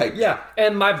through type. Yeah,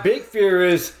 and my big fear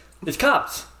is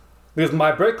cops because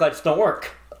my brake lights don't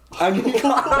work. I mean,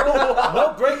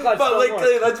 No brake lights. but don't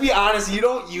work. let's be honest, you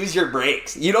don't use your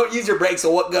brakes.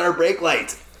 So what good are brake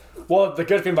lights? Well, the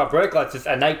good thing about brake lights is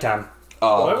at nighttime.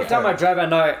 Oh, Every time I drive at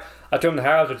night, I turn the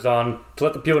hazards on to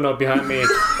let the people know behind me.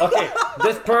 Okay,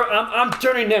 I'm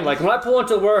turning in. Like when I pull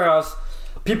into the warehouse,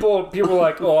 people are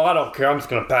like, "Oh, I don't care. I'm just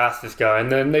gonna pass this guy," and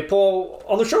then they pull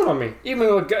on the shoulder on me, even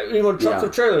trucks or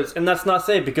trailers, and that's not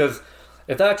safe because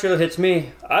if that trailer hits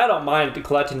me, I don't mind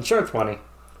collecting insurance money.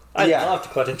 I love to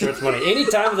collect insurance money any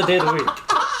time of the day of the week.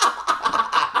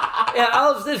 Yeah,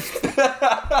 I was just.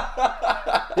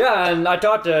 Yeah, and I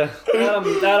talked to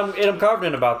Adam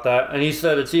Carvin about that, and he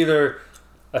said it's either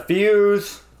a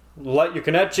fuse, light your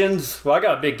connections. Well, I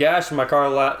got a big gash in my car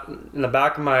in the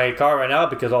back of my car right now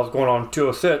because I was going on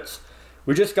 206.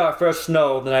 We just got fresh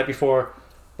snow the night before,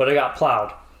 but it got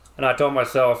plowed, and I told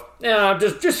myself, "Yeah,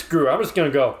 just screw it. I'm just gonna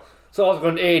go." So I was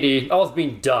going 80. I was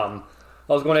being dumb.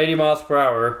 I was going 80 miles per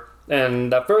hour,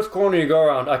 and that first corner you go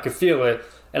around, I could feel it,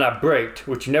 and I braked,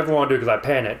 which you never want to do because I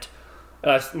panicked.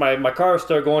 And my car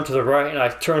started going to the right, and I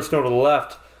turned snow to the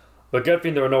left. But good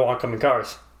thing there were no oncoming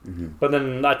cars. Mm-hmm. But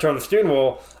then I turned the steering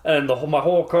wheel, and my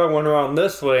whole car went around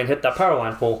this way and hit that power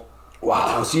line pole.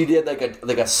 Wow! So you did like a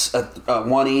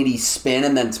 180 spin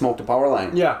and then smoked a power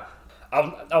line. Yeah,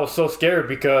 I was so scared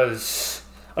because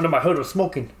under my hood was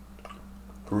smoking.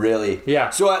 Really?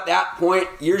 Yeah. So at that point,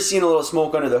 you're seeing a little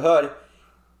smoke under the hood.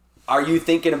 Are you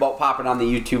thinking about popping on the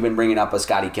YouTube and bringing up a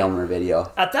Scotty Kilmer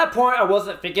video? At that point, I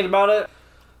wasn't thinking about it.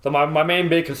 So my main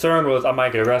big concern was I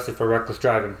might get arrested for reckless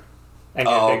driving. And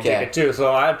get a big ticket too.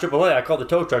 So I had AAA. I called the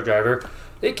tow truck driver.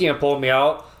 They came and pulled me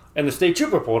out, and the state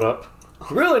trooper pulled up.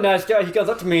 Really nice guy. He comes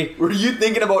up to me. Were you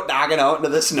thinking about knocking out into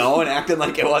the snow and acting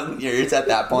like it wasn't yours at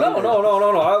that point?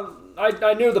 No.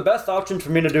 I knew the best option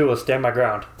for me to do was stand my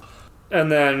ground. And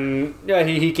then,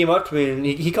 he came up to me, and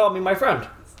he called me my friend.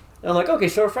 And I'm like, okay,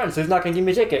 so we're friends, so he's not going to give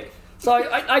me a ticket. So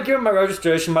I give him my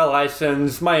registration, my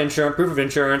license, my insurance, proof of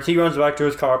insurance. He runs back to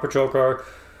his car, patrol car.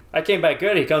 I came back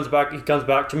good. He comes back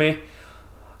to me,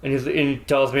 and he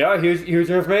tells me, all right, here's your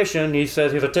information. He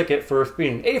says here's a ticket for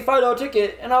speeding. $85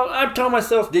 ticket. And I'm telling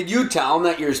myself... Did you tell him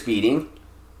that you're speeding?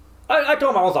 I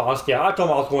told him I was honest, yeah. I told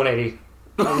him I was going 80.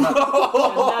 And that's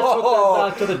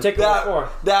what the ticket was for.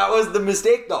 That was the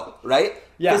mistake, though, right?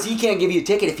 Yeah. Because he can't give you a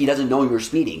ticket if he doesn't know you're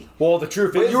speeding. Well, the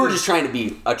truth is... you were just trying to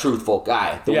be a truthful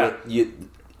guy.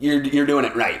 You're doing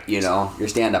it right, you know? You're a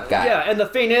stand-up guy. Yeah, and the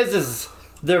thing is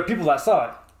there are people that saw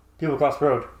it. People across the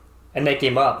road. And they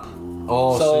came up.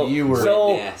 Oh, so you were...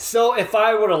 So if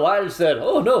I would have lied and said,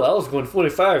 oh, no, I was going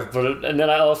 45, and then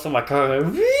I lost my car,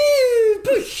 and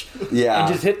push, and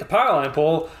just hit the power line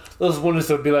pole, those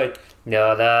witnesses would be like...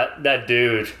 No, that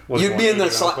dude. You'd be in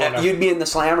the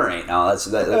slammer right now. Let's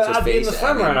just I'd be in face the it.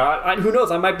 slammer right now. Who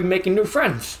knows? I might be making new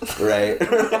friends. Right.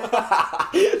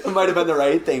 It might have been the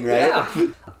right thing, right? Yeah.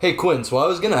 Hey Quinn, so I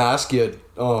was gonna ask you,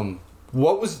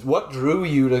 what drew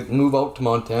you to move out to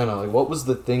Montana? Like, what was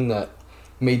the thing that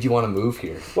made you want to move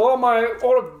here? Well, my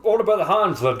older brother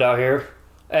Hans lived out here,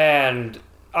 and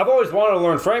I've always wanted to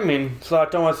learn framing. So I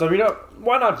told myself,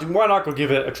 why not go give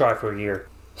it a try for a year?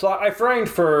 So I framed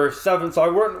for 7. So I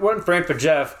went framed for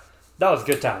Jeff. That was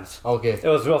good times. Okay. It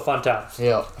was real fun times.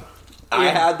 Yeah. I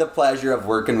had the pleasure of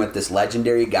working with this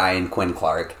legendary guy in Quinn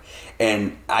Clark,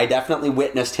 and I definitely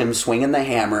witnessed him swinging the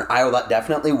hammer. I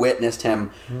definitely witnessed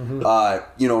him,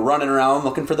 running around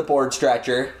looking for the board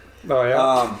stretcher. Oh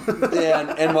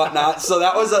yeah. And whatnot. So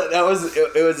it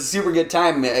was a super good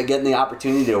time getting the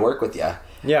opportunity to work with you.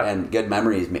 Yeah. And good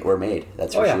memories were made.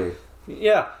 That's for sure.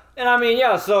 Yeah. And I mean,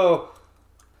 so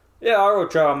I rode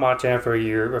travel in Montana for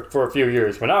a few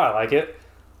years, but now I like it.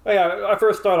 Yeah, I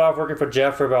first started off working for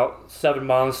Jeff for about 7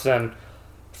 months, and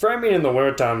framing in the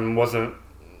wintertime wasn't.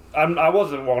 I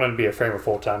wasn't wanting to be a framer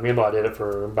full time, even though I did it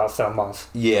for about 7 months.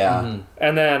 Yeah.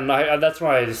 And then that's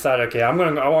when I decided, okay, I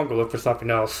want to go look for something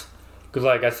else. Because,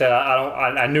 like I said,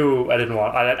 I knew I didn't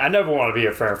want. I never want to be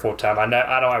a framer full time.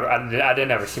 I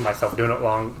didn't ever see myself doing it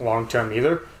long term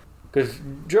either. Because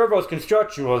Jervo's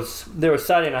construction they were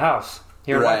siding a house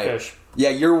here in Whitefish. Yeah,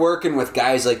 you're working with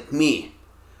guys like me.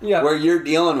 Yeah. Where you're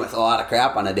dealing with a lot of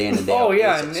crap on a day in and day out Oh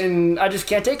yeah, basis. and I just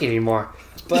can't take it anymore.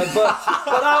 But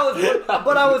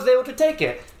I was able to take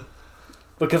it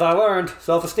because I learned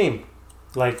self-esteem.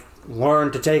 Like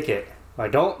learn to take it.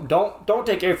 Like don't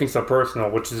take everything so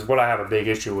personal, which is what I have a big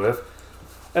issue with.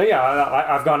 And yeah,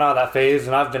 I've gone out of that phase,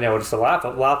 and I've been able just to laugh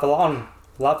along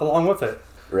with it.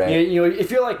 Right. You know,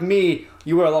 if you're like me,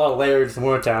 you wear a lot of layers in the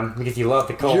wintertime because you love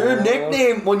the cold. Your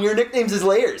nickname's is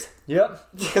layers. Yep.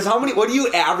 Because what do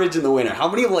you average in the winter? How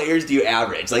many layers do you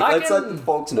average? Like, let's let the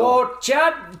folks know. Well,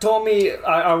 Chad told me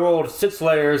I rolled 6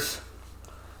 layers,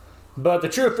 but the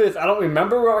truth is I don't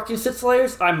remember rocking 6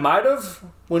 layers. I might have.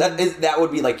 That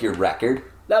would be like your record.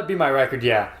 That'd be my record,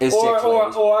 yeah. Is 6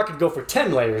 layers. Or I could go for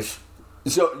 10 layers.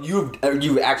 So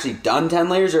you've actually done 10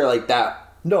 layers or like that?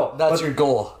 No, That's your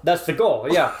goal. That's the goal.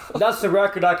 Yeah, that's the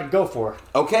record I could go for.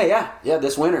 Okay, yeah.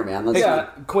 This winter, man. Let's Yeah.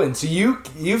 Quinn, so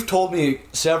you've told me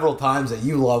several times that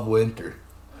you love winter.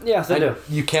 Yes, I do.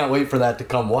 You can't wait for that to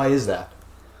come. Why is that?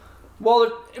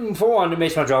 Well, for one, it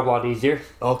makes my job a lot easier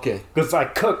Okay. because I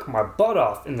cook my butt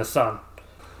off in the sun.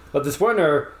 But this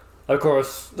winter, of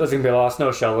course, there's gonna be a lot of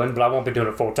snow shoveling, but I won't be doing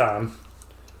it full time.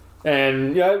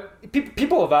 And yeah,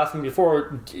 people have asked me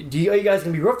before, are you guys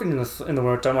gonna be roofing in the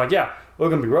winter? I'm like, yeah, we're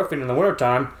gonna be roofing in the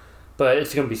wintertime, but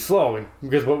it's gonna be slowing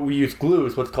because what we use glue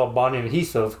is what's called bonding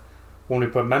adhesive when we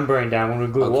put membrane down when we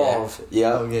glue walls.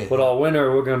 Yeah. Okay. But all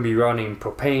winter we're gonna be running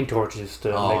propane torches to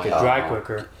make it dry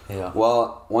quicker. Yeah.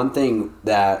 Well, one thing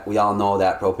that we all know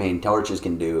that propane torches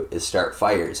can do is start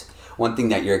fires. One thing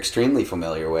that you're extremely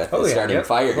familiar with is starting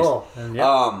fires. Oh, and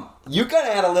yeah. You kind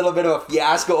of had a little bit of a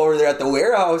fiasco over there at the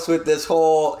warehouse with this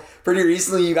whole. Pretty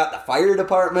recently, you got the fire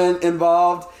department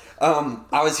involved.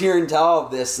 I was hearing tell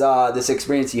of this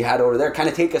experience you had over there. Kind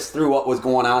of take us through what was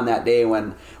going on that day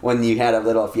when you had a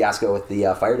little fiasco with the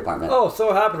fire department. Oh, so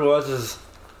what happened was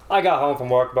I got home from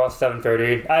work about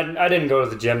 7:30. I didn't go to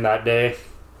the gym that day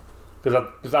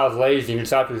because I was lazy.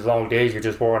 And after these long days, you're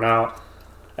just worn out.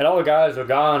 And all the guys were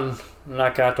gone, and I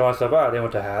kind of told myself, they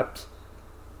went to Haps.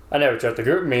 I never checked the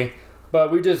group me,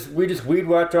 but we just weed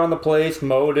whacked around the place,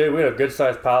 mowed it. We had good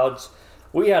sized pallets.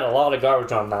 We had a lot of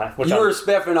garbage on that. You were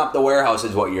spiffing up the warehouse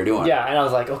is what you're doing. Yeah, and I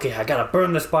was like, okay, I gotta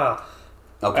burn this pile.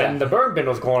 Okay. And the burn bin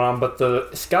was going on, but the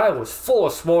sky was full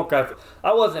of smoke.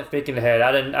 I wasn't thinking ahead.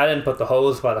 I didn't put the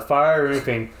hose by the fire or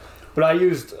anything, but I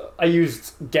used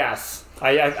gas.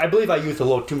 I believe I used a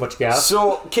little too much gas.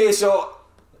 So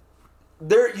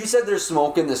there, you said there's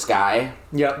smoke in the sky.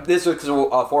 Yep. This was because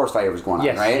a forest fire was going on,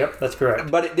 Yes. right? Yep. That's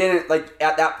correct. But it didn't, like,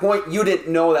 at that point, you didn't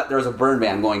know that there was a burn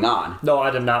ban going on. No,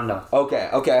 I did not know.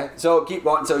 Okay. So keep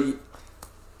going. So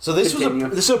this Continue.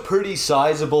 was a pretty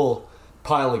sizable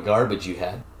pile of garbage you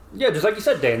had. Yeah, just like you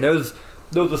said, Dane. There was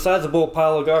a sizable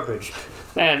pile of garbage,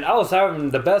 and I was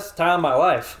having the best time of my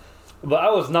life. But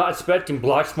I was not expecting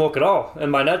black smoke at all.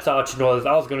 And my next option was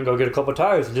I was going to go get a couple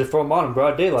tires and just throw them on in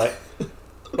broad daylight.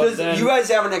 Because you guys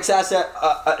have an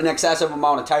excessive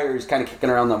amount of tires kind of kicking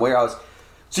around the warehouse.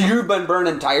 So you've been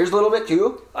burning tires a little bit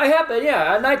too? I have been,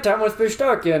 yeah. At nighttime when it's pitch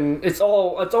dark, and it's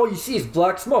all you see is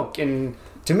black smoke. And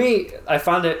to me, I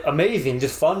find it amazing,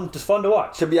 just fun to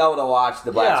watch. To be able to watch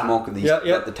the black Yeah. smoke of these Yep.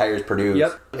 that the tires produce.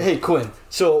 Yep. Hey Quinn,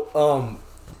 so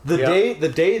the Yeah.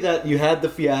 day that you had the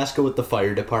fiasco with the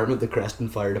fire department, the Creston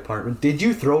Fire Department, did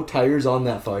you throw tires on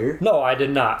that fire? No, I did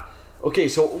not. Okay,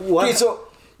 so what? Okay, so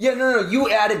no, you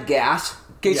added gas.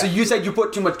 Okay, so Yeah. you said you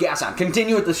put too much gas on.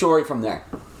 Continue with the story from there.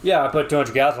 Yeah, I put too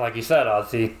much gas on, like you said,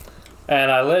 Ozzy,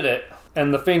 and I lit it,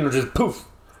 and the thing was just poof,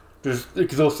 just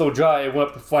because it was so dry, it went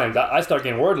up in flames. I started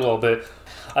getting worried a little bit.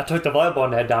 I took the volleyball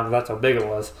net down because that's how big it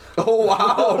was. Oh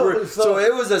wow! so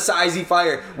it was a sizey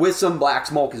fire with some black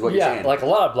smoke, is what you're Yeah, saying. like a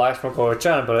lot of black smoke over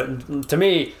China, but to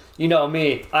me, you know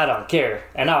me, I don't care,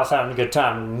 and I was having a good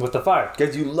time with the fire.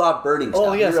 Because you love burning stuff.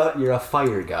 Oh yes, You're a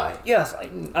fire guy. yes,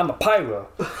 I'm a pyro.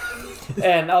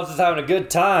 And I was just having a good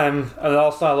time, and all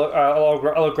of a sudden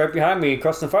I look right behind me,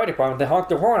 across the fire department. They honked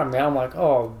their horn at me. I'm like,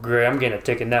 oh great, I'm getting a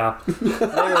ticket now.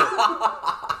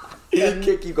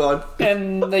 Keep going.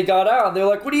 And they got out. They're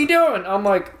like, what are you doing? I'm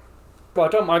like, well, I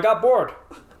told them I got bored.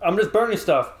 I'm just burning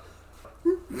stuff.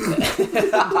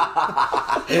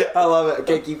 I love it.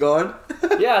 Okay, keep going.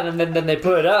 Yeah, and then they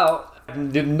put it out.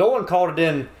 And no one called it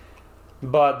in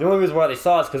But the only reason why they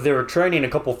saw it is because they were training a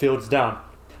couple fields down.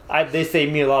 They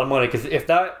saved me a lot of money because if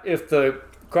the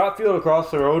crop field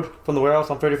across the road from the warehouse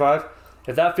on 35,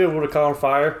 if that field would have caught on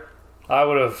fire, I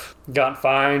would have gotten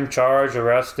fined, charged,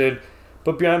 arrested,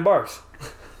 put behind bars.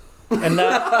 And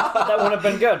that wouldn't have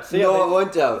been good. So, yeah, No, it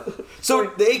wouldn't have.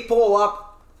 So they pull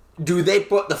up. Do they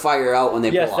put the fire out when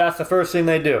they yes, pull up? that's the first thing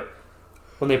they do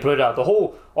when they put it out.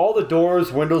 All the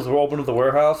doors, windows were open to the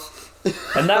warehouse,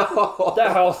 and that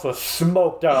house was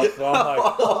smoked out. So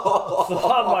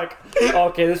I'm like,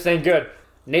 okay, this ain't good.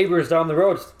 Neighbors down the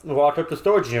road walked up to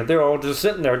storage unit. They're all just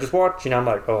sitting there, just watching. I'm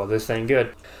like, oh, this ain't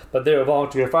good. But they were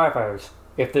volunteer firefighters.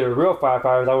 If they were real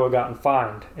firefighters, I would have gotten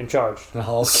fined and charged.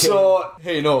 Okay. So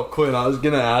Hey, no, Quinn, I was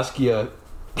gonna ask you.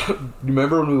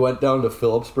 Remember when we went down to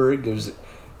Phillipsburg?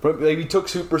 We took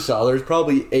Supercell. There's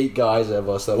probably 8 guys of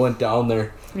us that went down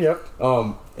there. Yep.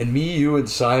 And me, you, and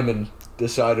Simon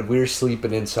decided we were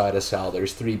sleeping inside a cell.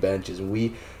 There's 3 benches, and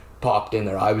we popped in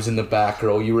there. I was in the back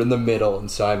row, you were in the middle,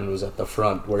 and Simon was at the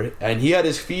front. And he had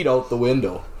his feet out the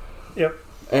window. Yep.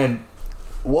 And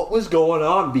what was going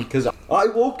on? Because I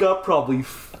woke up probably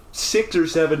 6 or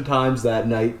 7 times that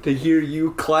night to hear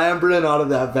you clambering out of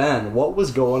that van. What was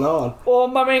going on? Well,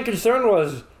 my main concern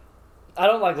was I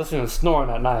don't like listening to snoring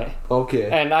at night. Okay.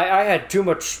 And I had too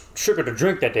much sugar to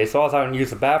drink that day, so I was having to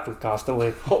use the bathroom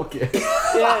constantly. Okay.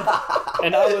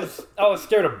 And I was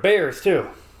scared of bears too.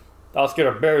 I was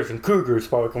scared of bears and cougars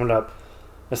probably coming up.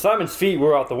 And Simon's feet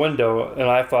were out the window, and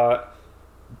I thought,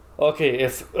 okay,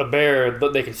 if a bear,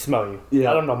 they can smell you.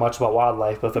 Yeah. I don't know much about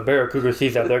wildlife, but if a bear or cougar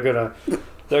sees that, they're gonna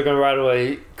right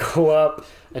away go up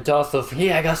and tell us,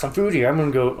 "Hey, I got some food here.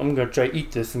 I'm gonna try to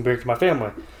eat this and bring it to my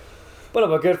family." But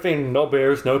a good thing, no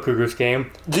bears, no cougars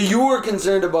came. you were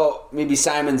concerned about maybe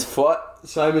Simon's foot?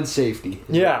 Simon's safety.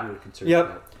 Is Yeah. what we were concerned Yep.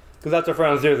 about. Because that's what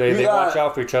friends do. They got- watch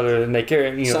out for each other and they care.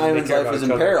 Simon's they care life about is each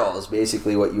in other. peril is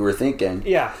basically what you were thinking.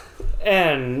 Yeah,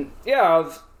 and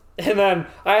and then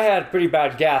I had pretty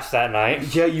bad gas that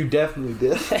night. Yeah, you definitely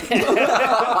did.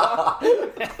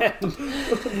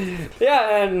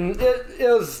 Yeah, and it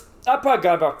was. I probably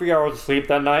got about 3 hours of sleep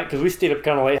that night because we stayed up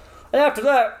kind of late. And after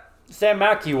that, Sam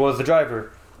Mackey was the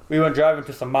driver. We went driving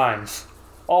to some mines.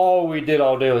 All we did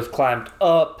all day was climbed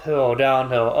uphill,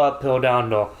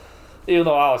 downhill. Even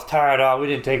though I was tired out, we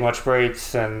didn't take much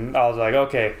breaks, and I was like,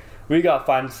 okay, we gotta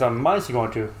find some mines to go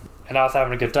into. And I was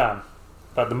having a good time.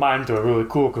 But the mines were really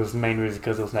cool because the main reason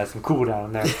because it was nice and cool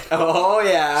down there. Oh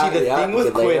yeah. See, the yeah, thing with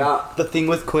you could lay it Quinn, out. the thing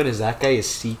with Quinn is that guy is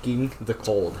seeking the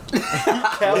cold. He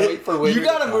can't wait for winter You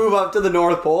gotta to come. move up to the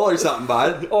North Pole or something,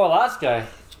 bud. Oh, Alaska.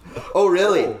 Oh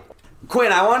really? Oh.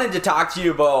 Quinn, I wanted to talk to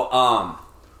you about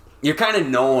you're kind of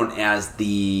known as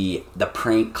the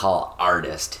prank call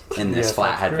artist in this Yes,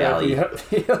 Flathead that's Valley. correct.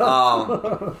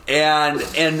 Yeah.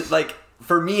 And like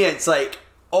for me it's like,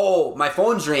 oh, my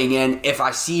phone's ringing. If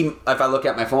I look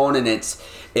at my phone and if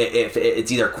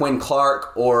it's either Quinn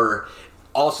Clark or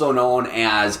also known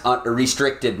as a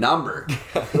restricted number,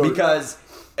 because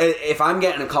if I'm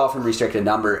getting a call from restricted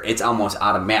number, it's almost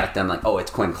automatic. I'm like, oh,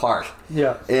 it's Quinn Clark.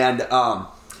 Yeah. And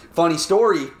funny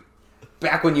story,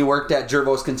 back when you worked at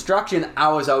Jervos Construction,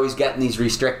 I was always getting these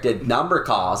restricted number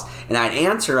calls, and I'd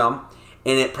answer them,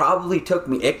 and it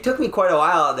took me quite a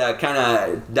while to kind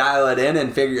of dial it in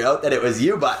and figure out that it was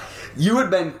you, but you had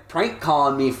been prank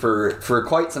calling me for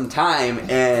quite some time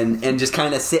and just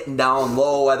kind of sitting down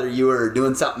low, whether you were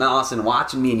doing something else and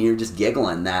watching me, and you're just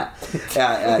giggling at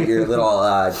your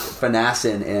little finesse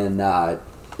in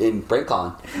prank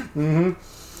calling. Mm-hmm.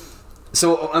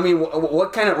 So I mean,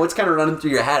 what's kind of running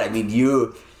through your head? I mean,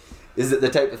 is it the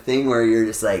type of thing where you're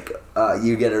just like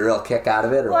you get a real kick out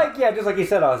of it, or Like, yeah, just like you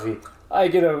said, Ozzy. I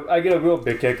get a real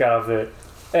big kick out of it.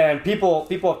 And people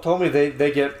have told me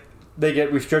they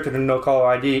get restricted and no caller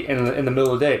ID in the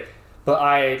middle of the day.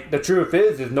 But the truth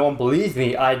is no one believes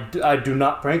me. I do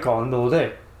not prank call in the middle of the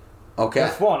day. Okay.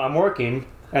 That's one. I'm working,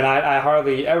 and I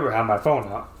hardly ever have my phone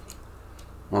out.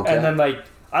 Okay. And then like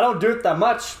I don't do it that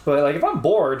much, but like if I'm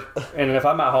bored and if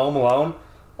I'm at home alone,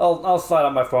 I'll slide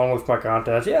on my phone with my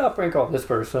contacts. Yeah, I'll prank call this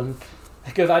person.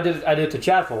 Because I did it to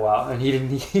Chad for a while, and he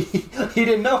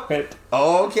didn't know it.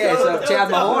 Okay, so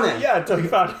Chad Mahoney. Yeah, until he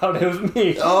found out it was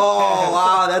me. Oh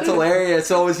wow, that's hilarious.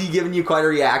 So was he giving you quite a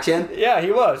reaction? Yeah,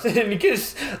 he was. And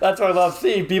because that's what I love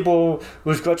seeing. People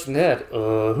were scratching their head.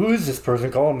 Who is this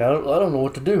person calling me? I don't know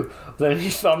what to do. Then he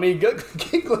saw me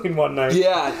giggling one night.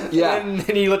 Yeah. And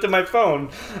then he looked at my phone.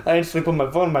 I instantly put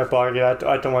my phone in my pocket.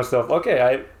 I told myself,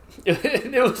 okay,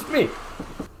 it was me.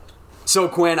 So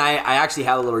Quinn, I actually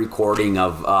have a little recording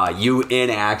of you in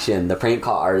action, the prank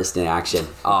call artist in action.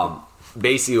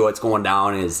 Basically what's going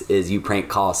down is you prank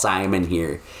call Simon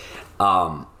here.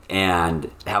 and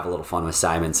have a little fun with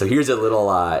Simon. So here's a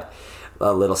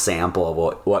little sample of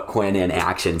what Quinn in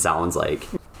action sounds like.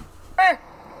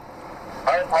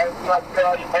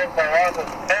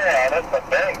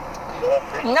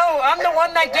 No, I'm the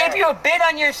one that gave you a bid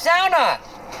on your sauna.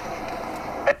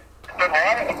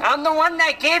 I'm the one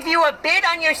that gave you a bid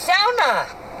on your sauna.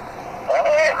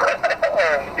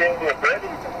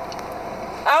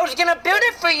 I was gonna build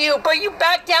it for you, but you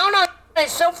backed down on it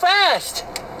so fast.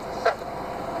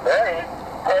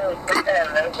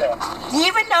 Do you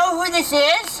even know who this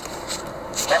is?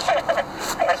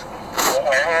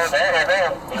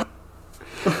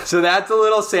 So that's a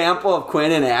little sample of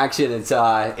Quinn in action. It's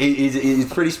he's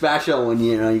pretty special when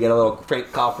you get a little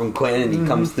prank call from Quinn and he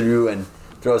comes through and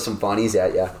throws some funnies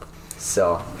at you.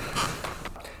 So,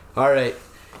 All right.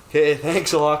 Okay,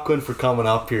 thanks a lot, Quinn, for coming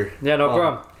up here. Yeah, no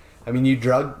problem. I mean, you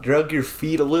drug your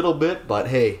feet a little bit, but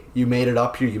hey, you made it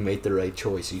up here. You made the right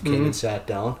choice. You came and sat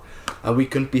down, and we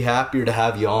couldn't be happier to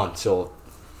have you on. So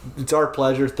it's our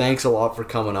pleasure. Thanks a lot for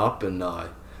coming up, and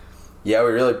yeah,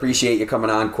 we really appreciate you coming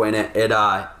on, Quinn.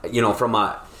 From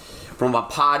a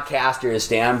podcaster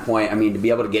standpoint, I mean, to be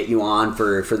able to get you on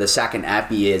for the second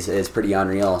epi is pretty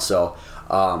unreal. So,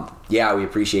 yeah, we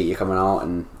appreciate you coming out,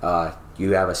 and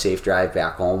you have a safe drive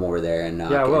back home over there in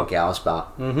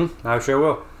Kalispell. I sure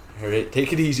will. all right,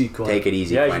 take it easy, Quinn. Take it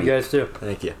easy, Yeah, Quinny. you guys too.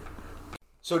 Thank you.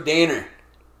 So, Daner,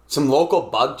 some local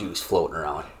bug juice floating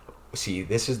around. See,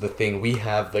 this is the thing. We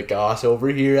have the goss over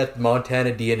here at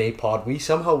Montana DNA Pod. We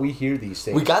hear these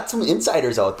things. We got some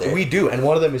insiders out there. We do, and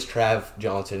one of them is Trav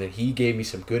Johnson, and he gave me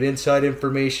some good inside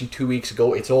information 2 weeks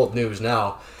ago. It's old news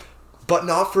now, but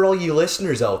not for all you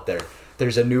listeners out there.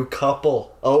 There's a new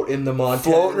couple out in the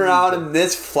Montana floating around region. in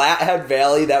this Flathead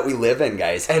Valley that we live in,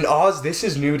 guys. And Oz, this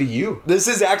is new to you. This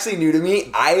is actually new to me.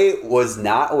 I was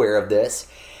not aware of this,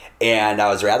 and I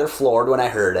was rather floored when I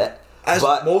heard it.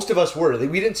 But most of us were.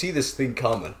 We didn't see this thing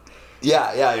coming.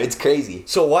 Yeah, it's crazy.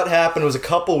 So what happened was a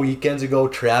couple weekends ago,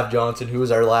 Trav Johnson, who was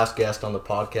our last guest on the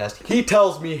podcast, he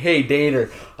tells me, hey,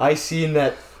 Daner, I seen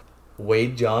that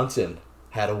Wade Johnson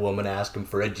had a woman ask him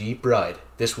for a Jeep ride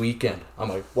this weekend. I'm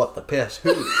like, what the piss?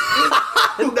 Who?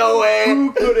 No way.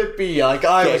 Who could it be? Like,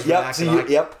 I was back and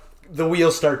Yep. the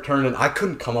wheels start turning. I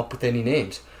couldn't come up with any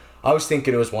names. I was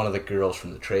thinking it was one of the girls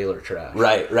from the trailer trash.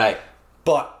 Right.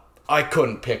 But I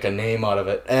couldn't pick a name out of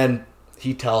it. And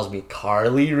he tells me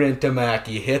Carly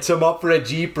Rintamaki hits him up for a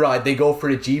Jeep ride. They go for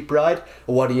a Jeep ride.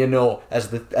 What do you know? As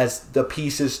the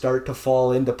pieces start to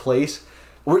fall into place.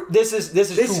 This is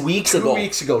 2 weeks ago. 2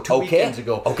 weeks ago. Two weekends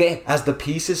ago. Okay. As the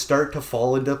pieces start to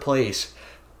fall into place,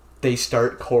 they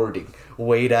start courting.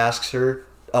 Wade asks her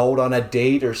out on a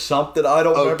date or something. I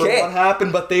don't remember what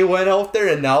happened, but they went out there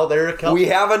and now they're a couple. We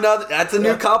have that's a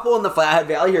new couple in the Flathead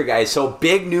Valley here, guys. So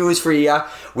big news for you.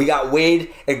 We got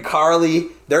Wade and Carly.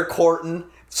 They're courting.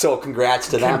 So congrats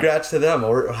to them. Congrats to them.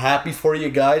 We're happy for you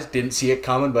guys. Didn't see it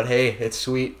coming, but hey, it's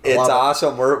sweet. It's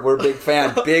awesome. We're big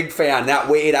fan. Big fan. That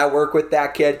Wade, I work with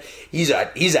that kid. He's a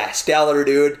stellar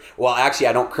dude. Well, actually,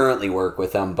 I don't currently work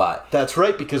with him, but that's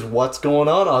right, because what's going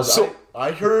on?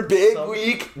 I heard big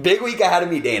week ahead of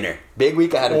me, Daner. Big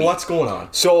week ahead of me. What's going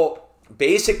on? So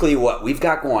basically, what we've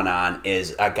got going on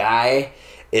is a guy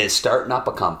is starting up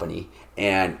a company.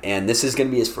 And this is going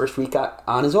to be his first week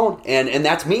on his own. And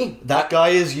that's me. That guy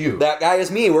is you. That guy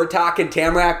is me. We're talking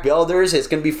Tamarack Builders. It's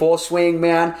going to be full swing,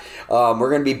 man.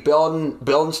 We're going to be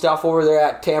building stuff over there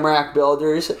at Tamarack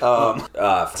Builders. So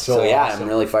yeah, awesome. I'm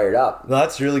really fired up.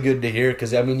 That's really good to hear,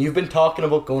 because, I mean, you've been talking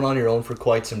about going on your own for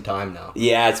quite some time now.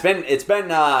 Yeah, it's been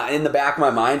in the back of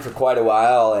my mind for quite a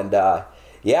while. And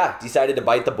yeah, decided to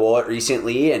bite the bullet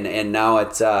recently. And now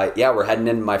it's, we're heading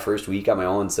into my first week on my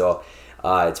own. So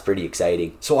it's pretty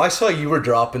exciting. So I saw you were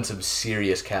dropping some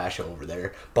serious cash over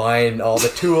there, buying all the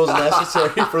tools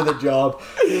necessary for the job.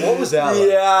 What was that like?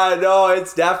 Yeah, no,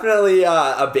 it's definitely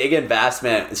a big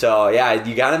investment. So yeah,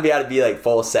 you gotta be able to be like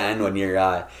full send when you're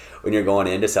going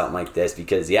into something like this,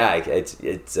 because yeah,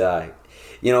 it's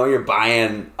you're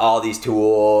buying all these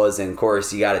tools, and of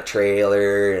course you got a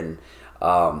trailer, and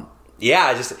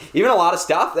just even a lot of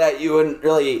stuff that you wouldn't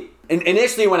really.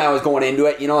 Initially, when I was going into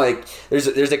it, like there's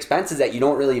expenses that you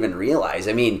don't really even realize.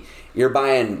 I mean, you're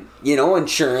buying,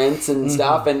 insurance and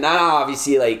stuff, and now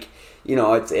obviously, like,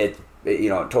 it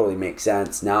totally makes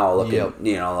sense now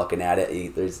looking at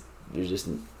it.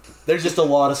 There's just a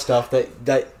lot of stuff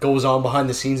that goes on behind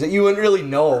the scenes that you wouldn't really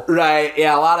know. Right?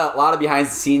 Yeah, a lot of behind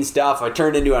the scenes stuff. I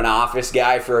turned into an office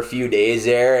guy for a few days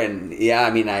there, and yeah,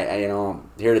 I mean, I'm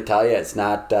here to tell you, it's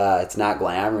not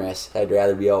glamorous. I'd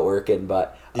rather be out working,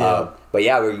 but. Yeah.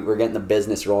 We're getting the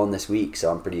business rolling this week,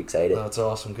 so I'm pretty excited. That's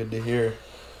awesome. Good to hear.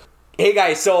 Hey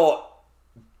guys, so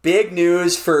big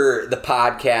news for the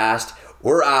podcast.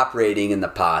 We're operating in the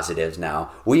positives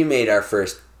now. We made our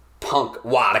first punk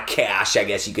wad of cash, I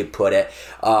guess you could put it.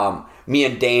 Me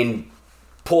and Dane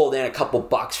pulled in a couple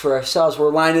bucks for ourselves.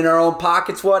 We're lining our own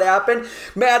pockets. What happened?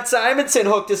 Matt Simonson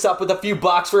hooked us up with a few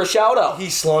bucks for a shout out. He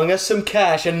slung us some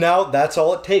cash, and now that's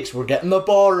all it takes. We're getting the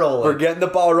ball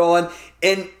rolling.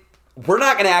 And we're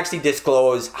not going to actually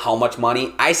disclose how much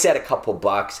money. I said a couple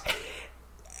bucks.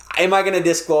 Am I going to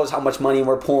disclose how much money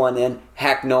we're pulling in?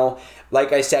 Heck no.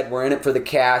 Like I said, we're in it for the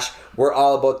cash. We're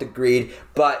all about the greed.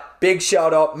 But big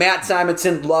shout out. Matt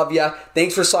Simonson, love ya.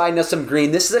 Thanks for sliding us some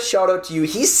green. This is a shout out to you.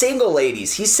 He's single,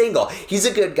 ladies. He's single. He's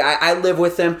a good guy. I live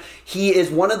with him. He is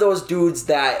one of those dudes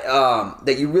that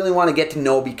that you really want to get to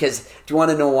know, because do you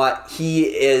want to know what?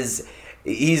 He's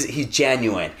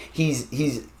genuine.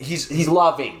 He's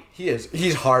loving. He is.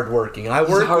 He's hardworking. I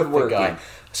work with the guy.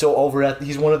 So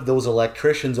he's one of those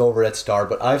electricians over at Star,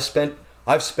 but I've spent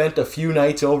a few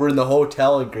nights over in the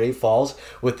hotel in Great Falls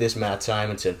with this Matt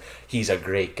Simonson. He's a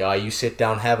great guy. You sit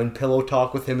down having pillow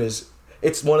talk with him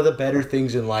it's one of the better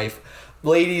things in life.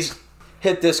 Ladies,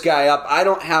 hit this guy up. I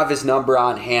don't have his number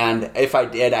on hand. If I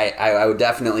did, I would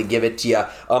definitely give it to you.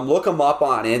 Look him up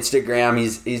on Instagram.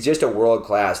 He's just a world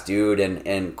class dude,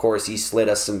 and of course he slid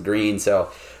us some green, so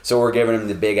we're giving him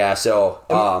the big ass.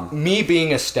 So me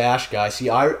being a stash guy, see,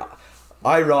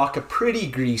 I rock a pretty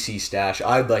greasy stash,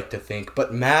 I'd like to think.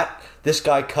 But Matt, this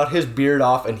guy cut his beard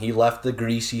off and he left the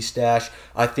greasy stash.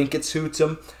 I think it suits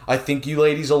him. I think you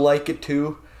ladies will like it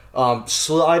too.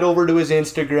 Slide over to his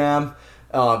Instagram.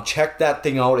 Check that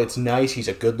thing out. It's nice. He's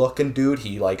a good-looking dude.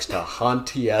 He likes to hunt.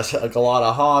 He has a lot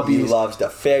of hobbies. He loves to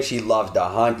fish. He loves to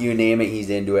hunt. You name it, he's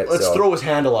into it. Let's throw his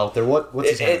handle out there. What's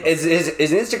his handle? His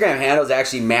Instagram handle is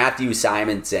actually Matthew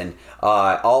Simonson.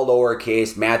 All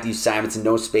lowercase. Matthew Simonson.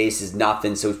 No spaces,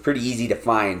 nothing. So it's pretty easy to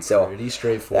find. So pretty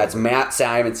straightforward. That's Matt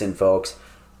Simonson, folks.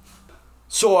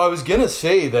 So I was going to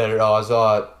say that it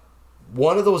was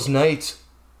one of those nights.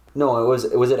 No, was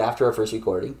it after our first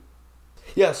recording?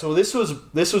 Yeah, so this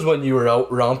was when you were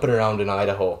out romping around in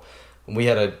Idaho. And we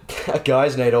had a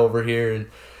guys' night over here, and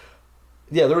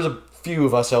yeah, there was a few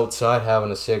of us outside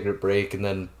having a cigarette break, and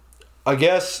then I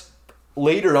guess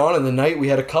later on in the night we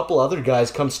had a couple other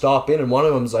guys come stop in, and one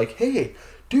of them's like, "Hey,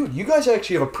 dude, you guys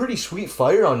actually have a pretty sweet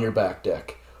fire on your back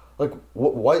deck. Like,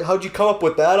 how'd you come up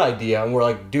with that idea?" And we're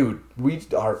like, "Dude,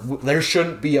 there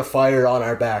shouldn't be a fire on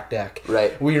our back deck."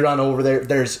 Right. We run over there.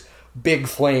 There's big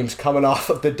flames coming off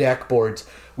of the deck boards.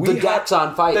 The deck's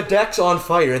on fire. The deck's on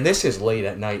fire, and this is late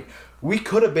at night. We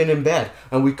could have been in bed,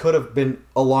 and we could have been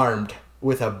alarmed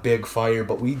with a big fire,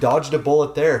 but we dodged a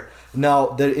bullet there. Now,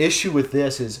 the issue with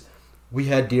this is we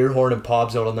had Deerhorn and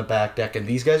Pobs out on the back deck, and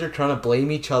these guys are trying to blame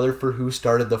each other for who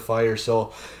started the fire,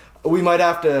 so we might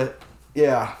have to,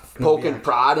 poke and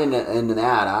prod into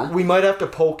that, huh? We might have to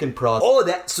poke and prod. Oh,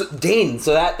 Dane,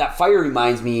 so that fire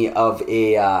reminds me of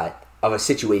a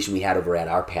situation we had over at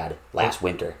our pad last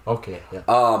winter. Okay.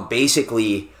 Yeah.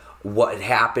 Basically, what had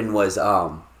happened was,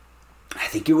 I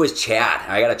think it was Chad.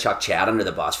 I gotta chuck Chad under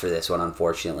the bus for this one,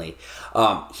 unfortunately.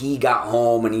 He got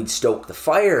home and he'd stoked the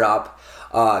fire up,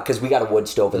 because we got a wood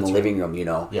stove in the living room, you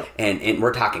know. Yep. And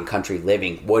we're talking country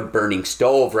living, wood burning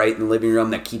stove right in the living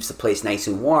room that keeps the place nice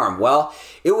and warm. Well,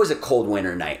 it was a cold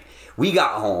winter night. We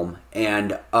got home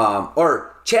and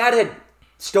Chad had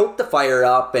stoked the fire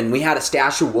up, and we had a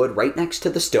stash of wood right next to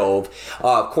the stove.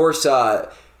 Of course,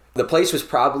 the place was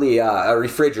probably a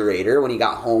refrigerator when he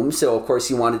got home, so of course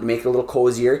he wanted to make it a little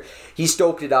cozier. He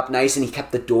stoked it up nice, and he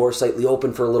kept the door slightly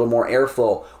open for a little more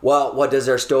airflow. Well, what does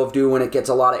our stove do when it gets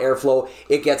a lot of airflow?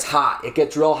 It gets hot. It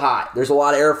gets real hot. There's a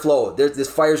lot of airflow. This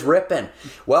fire's ripping.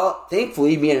 Well,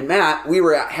 thankfully, me and Matt, we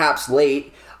were at Haps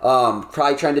late,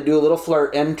 probably trying to do a little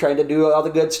flirting, trying to do all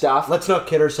the good stuff. Let's not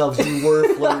kid ourselves. You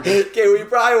were flirting. Okay, we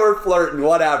probably were flirting,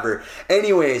 whatever.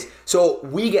 Anyways, so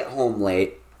we get home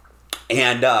late,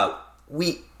 and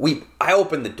I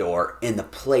open the door, and the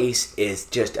place is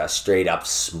just a straight up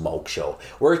smoke show.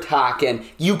 We're talking,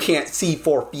 you can't see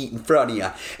 4 feet in front of you.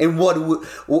 And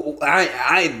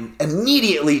I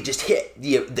immediately just hit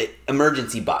the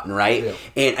emergency button, right? Yeah.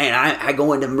 And I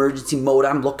go into emergency mode.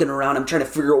 I'm looking around. I'm trying to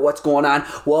figure out what's going on.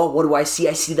 Well, what do I see?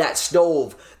 I see that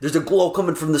stove. There's a glow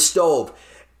coming from the stove.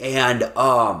 And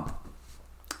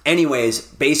anyways,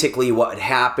 basically what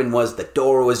happened was the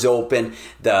door was open.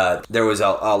 There was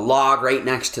a log right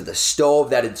next to the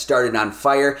stove that had started on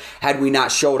fire. Had we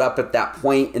not showed up at that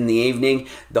point in the evening,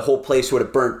 the whole place would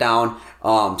have burnt down.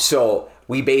 So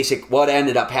what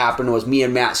ended up happening was me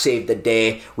and Matt saved the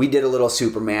day. We did a little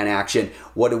Superman action.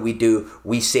 What did we do?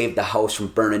 We saved the house from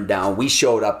burning down. We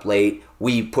showed up late.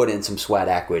 We put in some sweat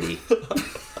equity.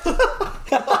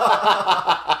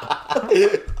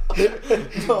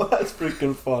 No, that's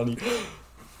freaking funny.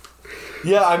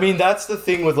 Yeah, I mean, that's the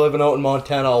thing with living out in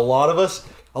Montana. A lot of us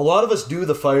do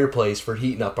the fireplace for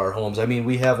heating up our homes. I mean,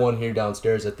 we have one here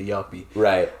downstairs at the Yuppie.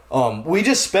 Right. We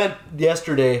just spent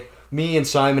yesterday, me and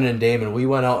Simon and Damon, we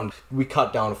went out and we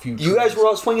cut down a few trees. You guys were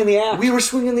out swinging the axe. We were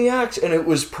swinging the axe, and it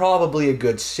was probably a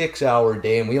good 6-hour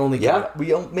day, and we only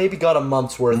maybe got a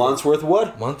month's worth of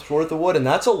wood. month's worth of wood, and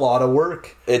that's a lot of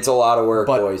work. It's a lot of work,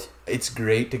 But boys. it's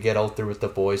great to get out there with the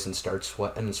boys and start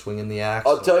sweating and swinging the axe.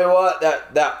 I'll tell you what,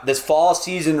 that this fall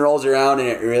season rolls around and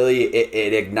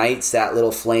it ignites that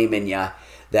little flame in you,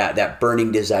 that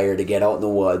burning desire to get out in the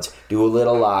woods, do a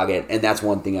little logging, and that's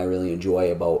one thing I really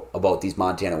enjoy about these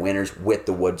Montana winters with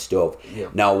the wood stove. Yeah.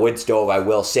 Now, wood stove, I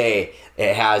will say,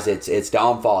 it has its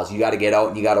downfalls. You got to get out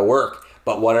and you got to work.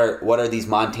 But what are these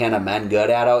Montana men good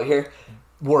at out here?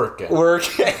 Working.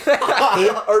 Working,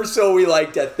 or so we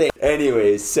like to think.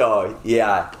 Anyways, so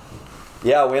yeah,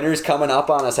 winter's coming up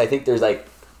on us. I think there's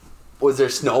was there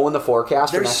snow in the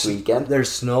forecast for next weekend?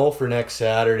 There's snow for next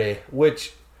Saturday,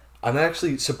 which I'm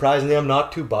actually, surprisingly, I'm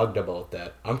not too bugged about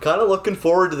that. I'm kind of looking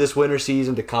forward to this winter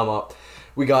season to come up.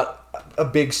 We got a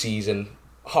big season,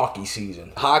 hockey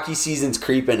season. Hockey season's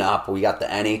creeping up. We got the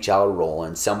NHL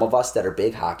rolling. Some of us that are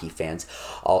big hockey fans,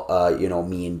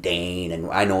 me and Dane,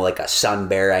 and I know like a Sun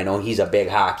Bear. I know he's a big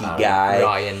hockey guy.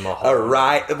 Ryan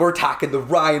Mahoney. We're talking the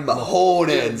Ryan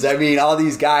Mahonens. I mean, all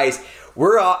these guys.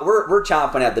 We're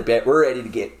chomping at the bit. We're ready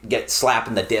to get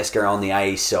slapping the disc around the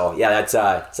ice. So yeah,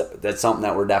 that's something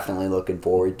that we're definitely looking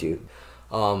forward to.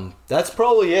 That's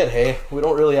probably it. Hey, we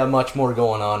don't really have much more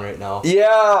going on right now. Yeah,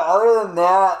 other than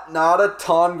that, not a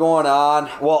ton going on.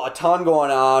 Well, a ton going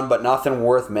on, but nothing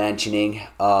worth mentioning.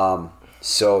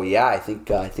 So yeah, I think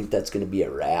that's gonna be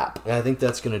a wrap. Yeah, I think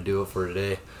that's gonna do it for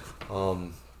today.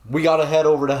 We gotta head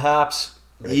over to Haps.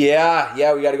 Right.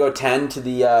 Yeah, we got to go tend to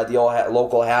the old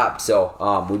local Hap.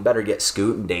 So we better get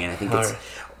scooting, Dan. I think it's.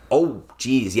 Oh,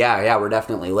 geez, yeah, we're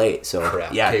definitely late. So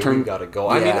crap. Yeah, we gotta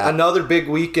go. Yeah. I mean, another big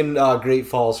week in Great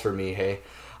Falls for me. Hey,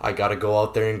 I gotta go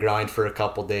out there and grind for a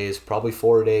couple days, probably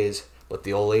 4 days. But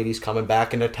the old lady's coming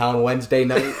back into town Wednesday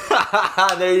night.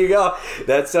 There you go.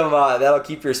 That's some. That'll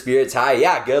keep your spirits high.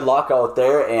 Yeah, good luck out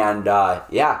there, and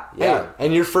yeah. Hey,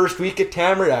 and your first week at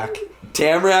Tamarack.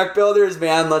 Tamarack Builders,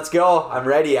 man, let's go. I'm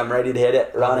ready to hit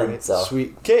it running. Right, so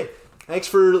sweet. Okay, thanks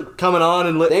for coming on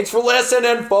and thanks for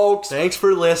listening, folks. Thanks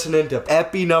for listening to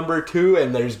Epi number 2,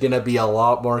 and there's gonna be a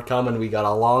lot more coming. We got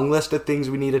a long list of things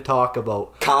we need to talk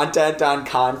about. Content on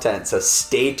content, so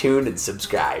stay tuned and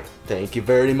subscribe. Thank you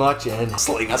very much, and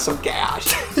sling us some cash.